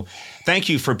 So thank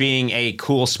you for being a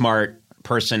cool, smart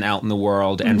person out in the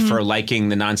world and for liking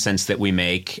the nonsense that we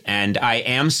make. And I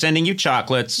am sending you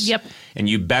chocolates. Yep. And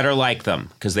you better like them,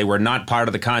 because they were not part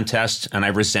of the contest, and I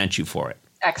resent you for it.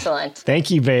 Excellent.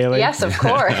 Tk you, Bailey. Yes, of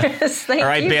course. Thank you. All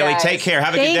right, Bailey, guys. take care.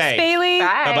 Have a good day. Thanks, Bailey.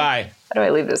 Bye. Bye-bye. How do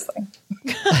I leave this thing?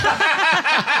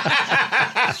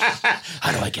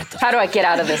 How do I get How do I get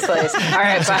out of this place? All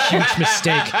right, bye. Huge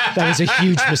mistake. That was a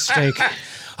huge mistake.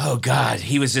 Oh, God.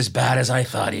 He was as bad as I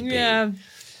thought he'd be. Yeah.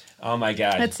 Oh, my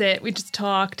God. That's it. We just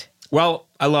talked. Well,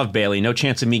 I love Bailey. No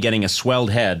chance of me getting a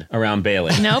swelled head around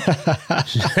Bailey. Nope.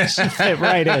 She fit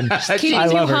right in. I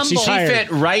love her. She's She hired. fit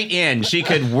right in. She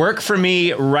could work for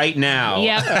me right now.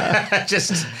 Yep.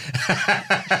 Just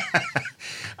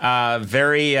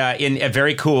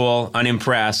very cool,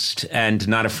 unimpressed, and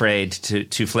not afraid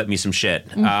to flip me some shit.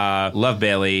 Love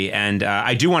Bailey, and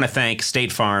I do want to thank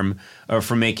State Farm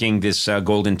for making this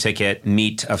Golden Ticket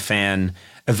Meet a Fan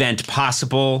event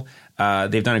possible.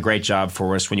 They've done a great job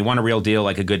for us. When you want a real deal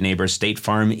like a good neighbor, State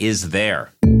Farm is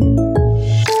there.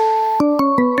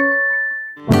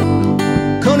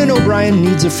 Conan O'Brien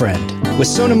Needs a Friend, with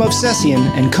Sona Movsesian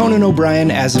and Conan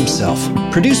O'Brien as himself.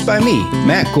 Produced by me,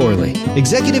 Matt Gorley.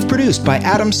 Executive produced by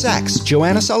Adam Sachs,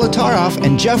 Joanna Solitaroff,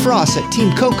 and Jeff Ross at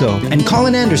Team Coco, and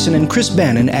Colin Anderson and Chris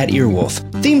Bannon at Earwolf.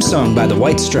 Theme song by the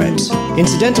White Stripes.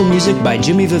 Incidental music by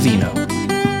Jimmy Vivino.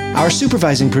 Our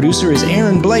supervising producer is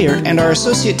Aaron Blayert, and our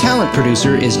associate talent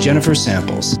producer is Jennifer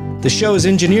Samples. The show is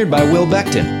engineered by Will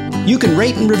Beckton. You can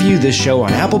rate and review this show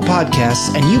on Apple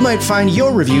Podcasts, and you might find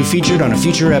your review featured on a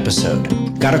future episode.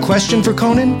 Got a question for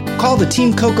Conan? Call the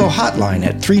Team Coco hotline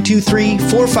at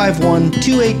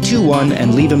 323-451-2821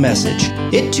 and leave a message.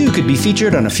 It too could be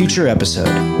featured on a future episode.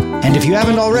 And if you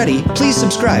haven't already, please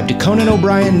subscribe to Conan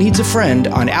O'Brien Needs a Friend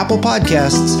on Apple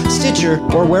Podcasts, Stitcher,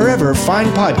 or wherever fine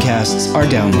podcasts are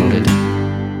downloaded.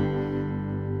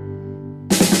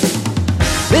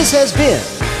 This has been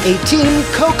a Team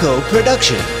Coco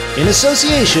production in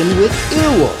association with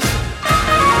Earwolf.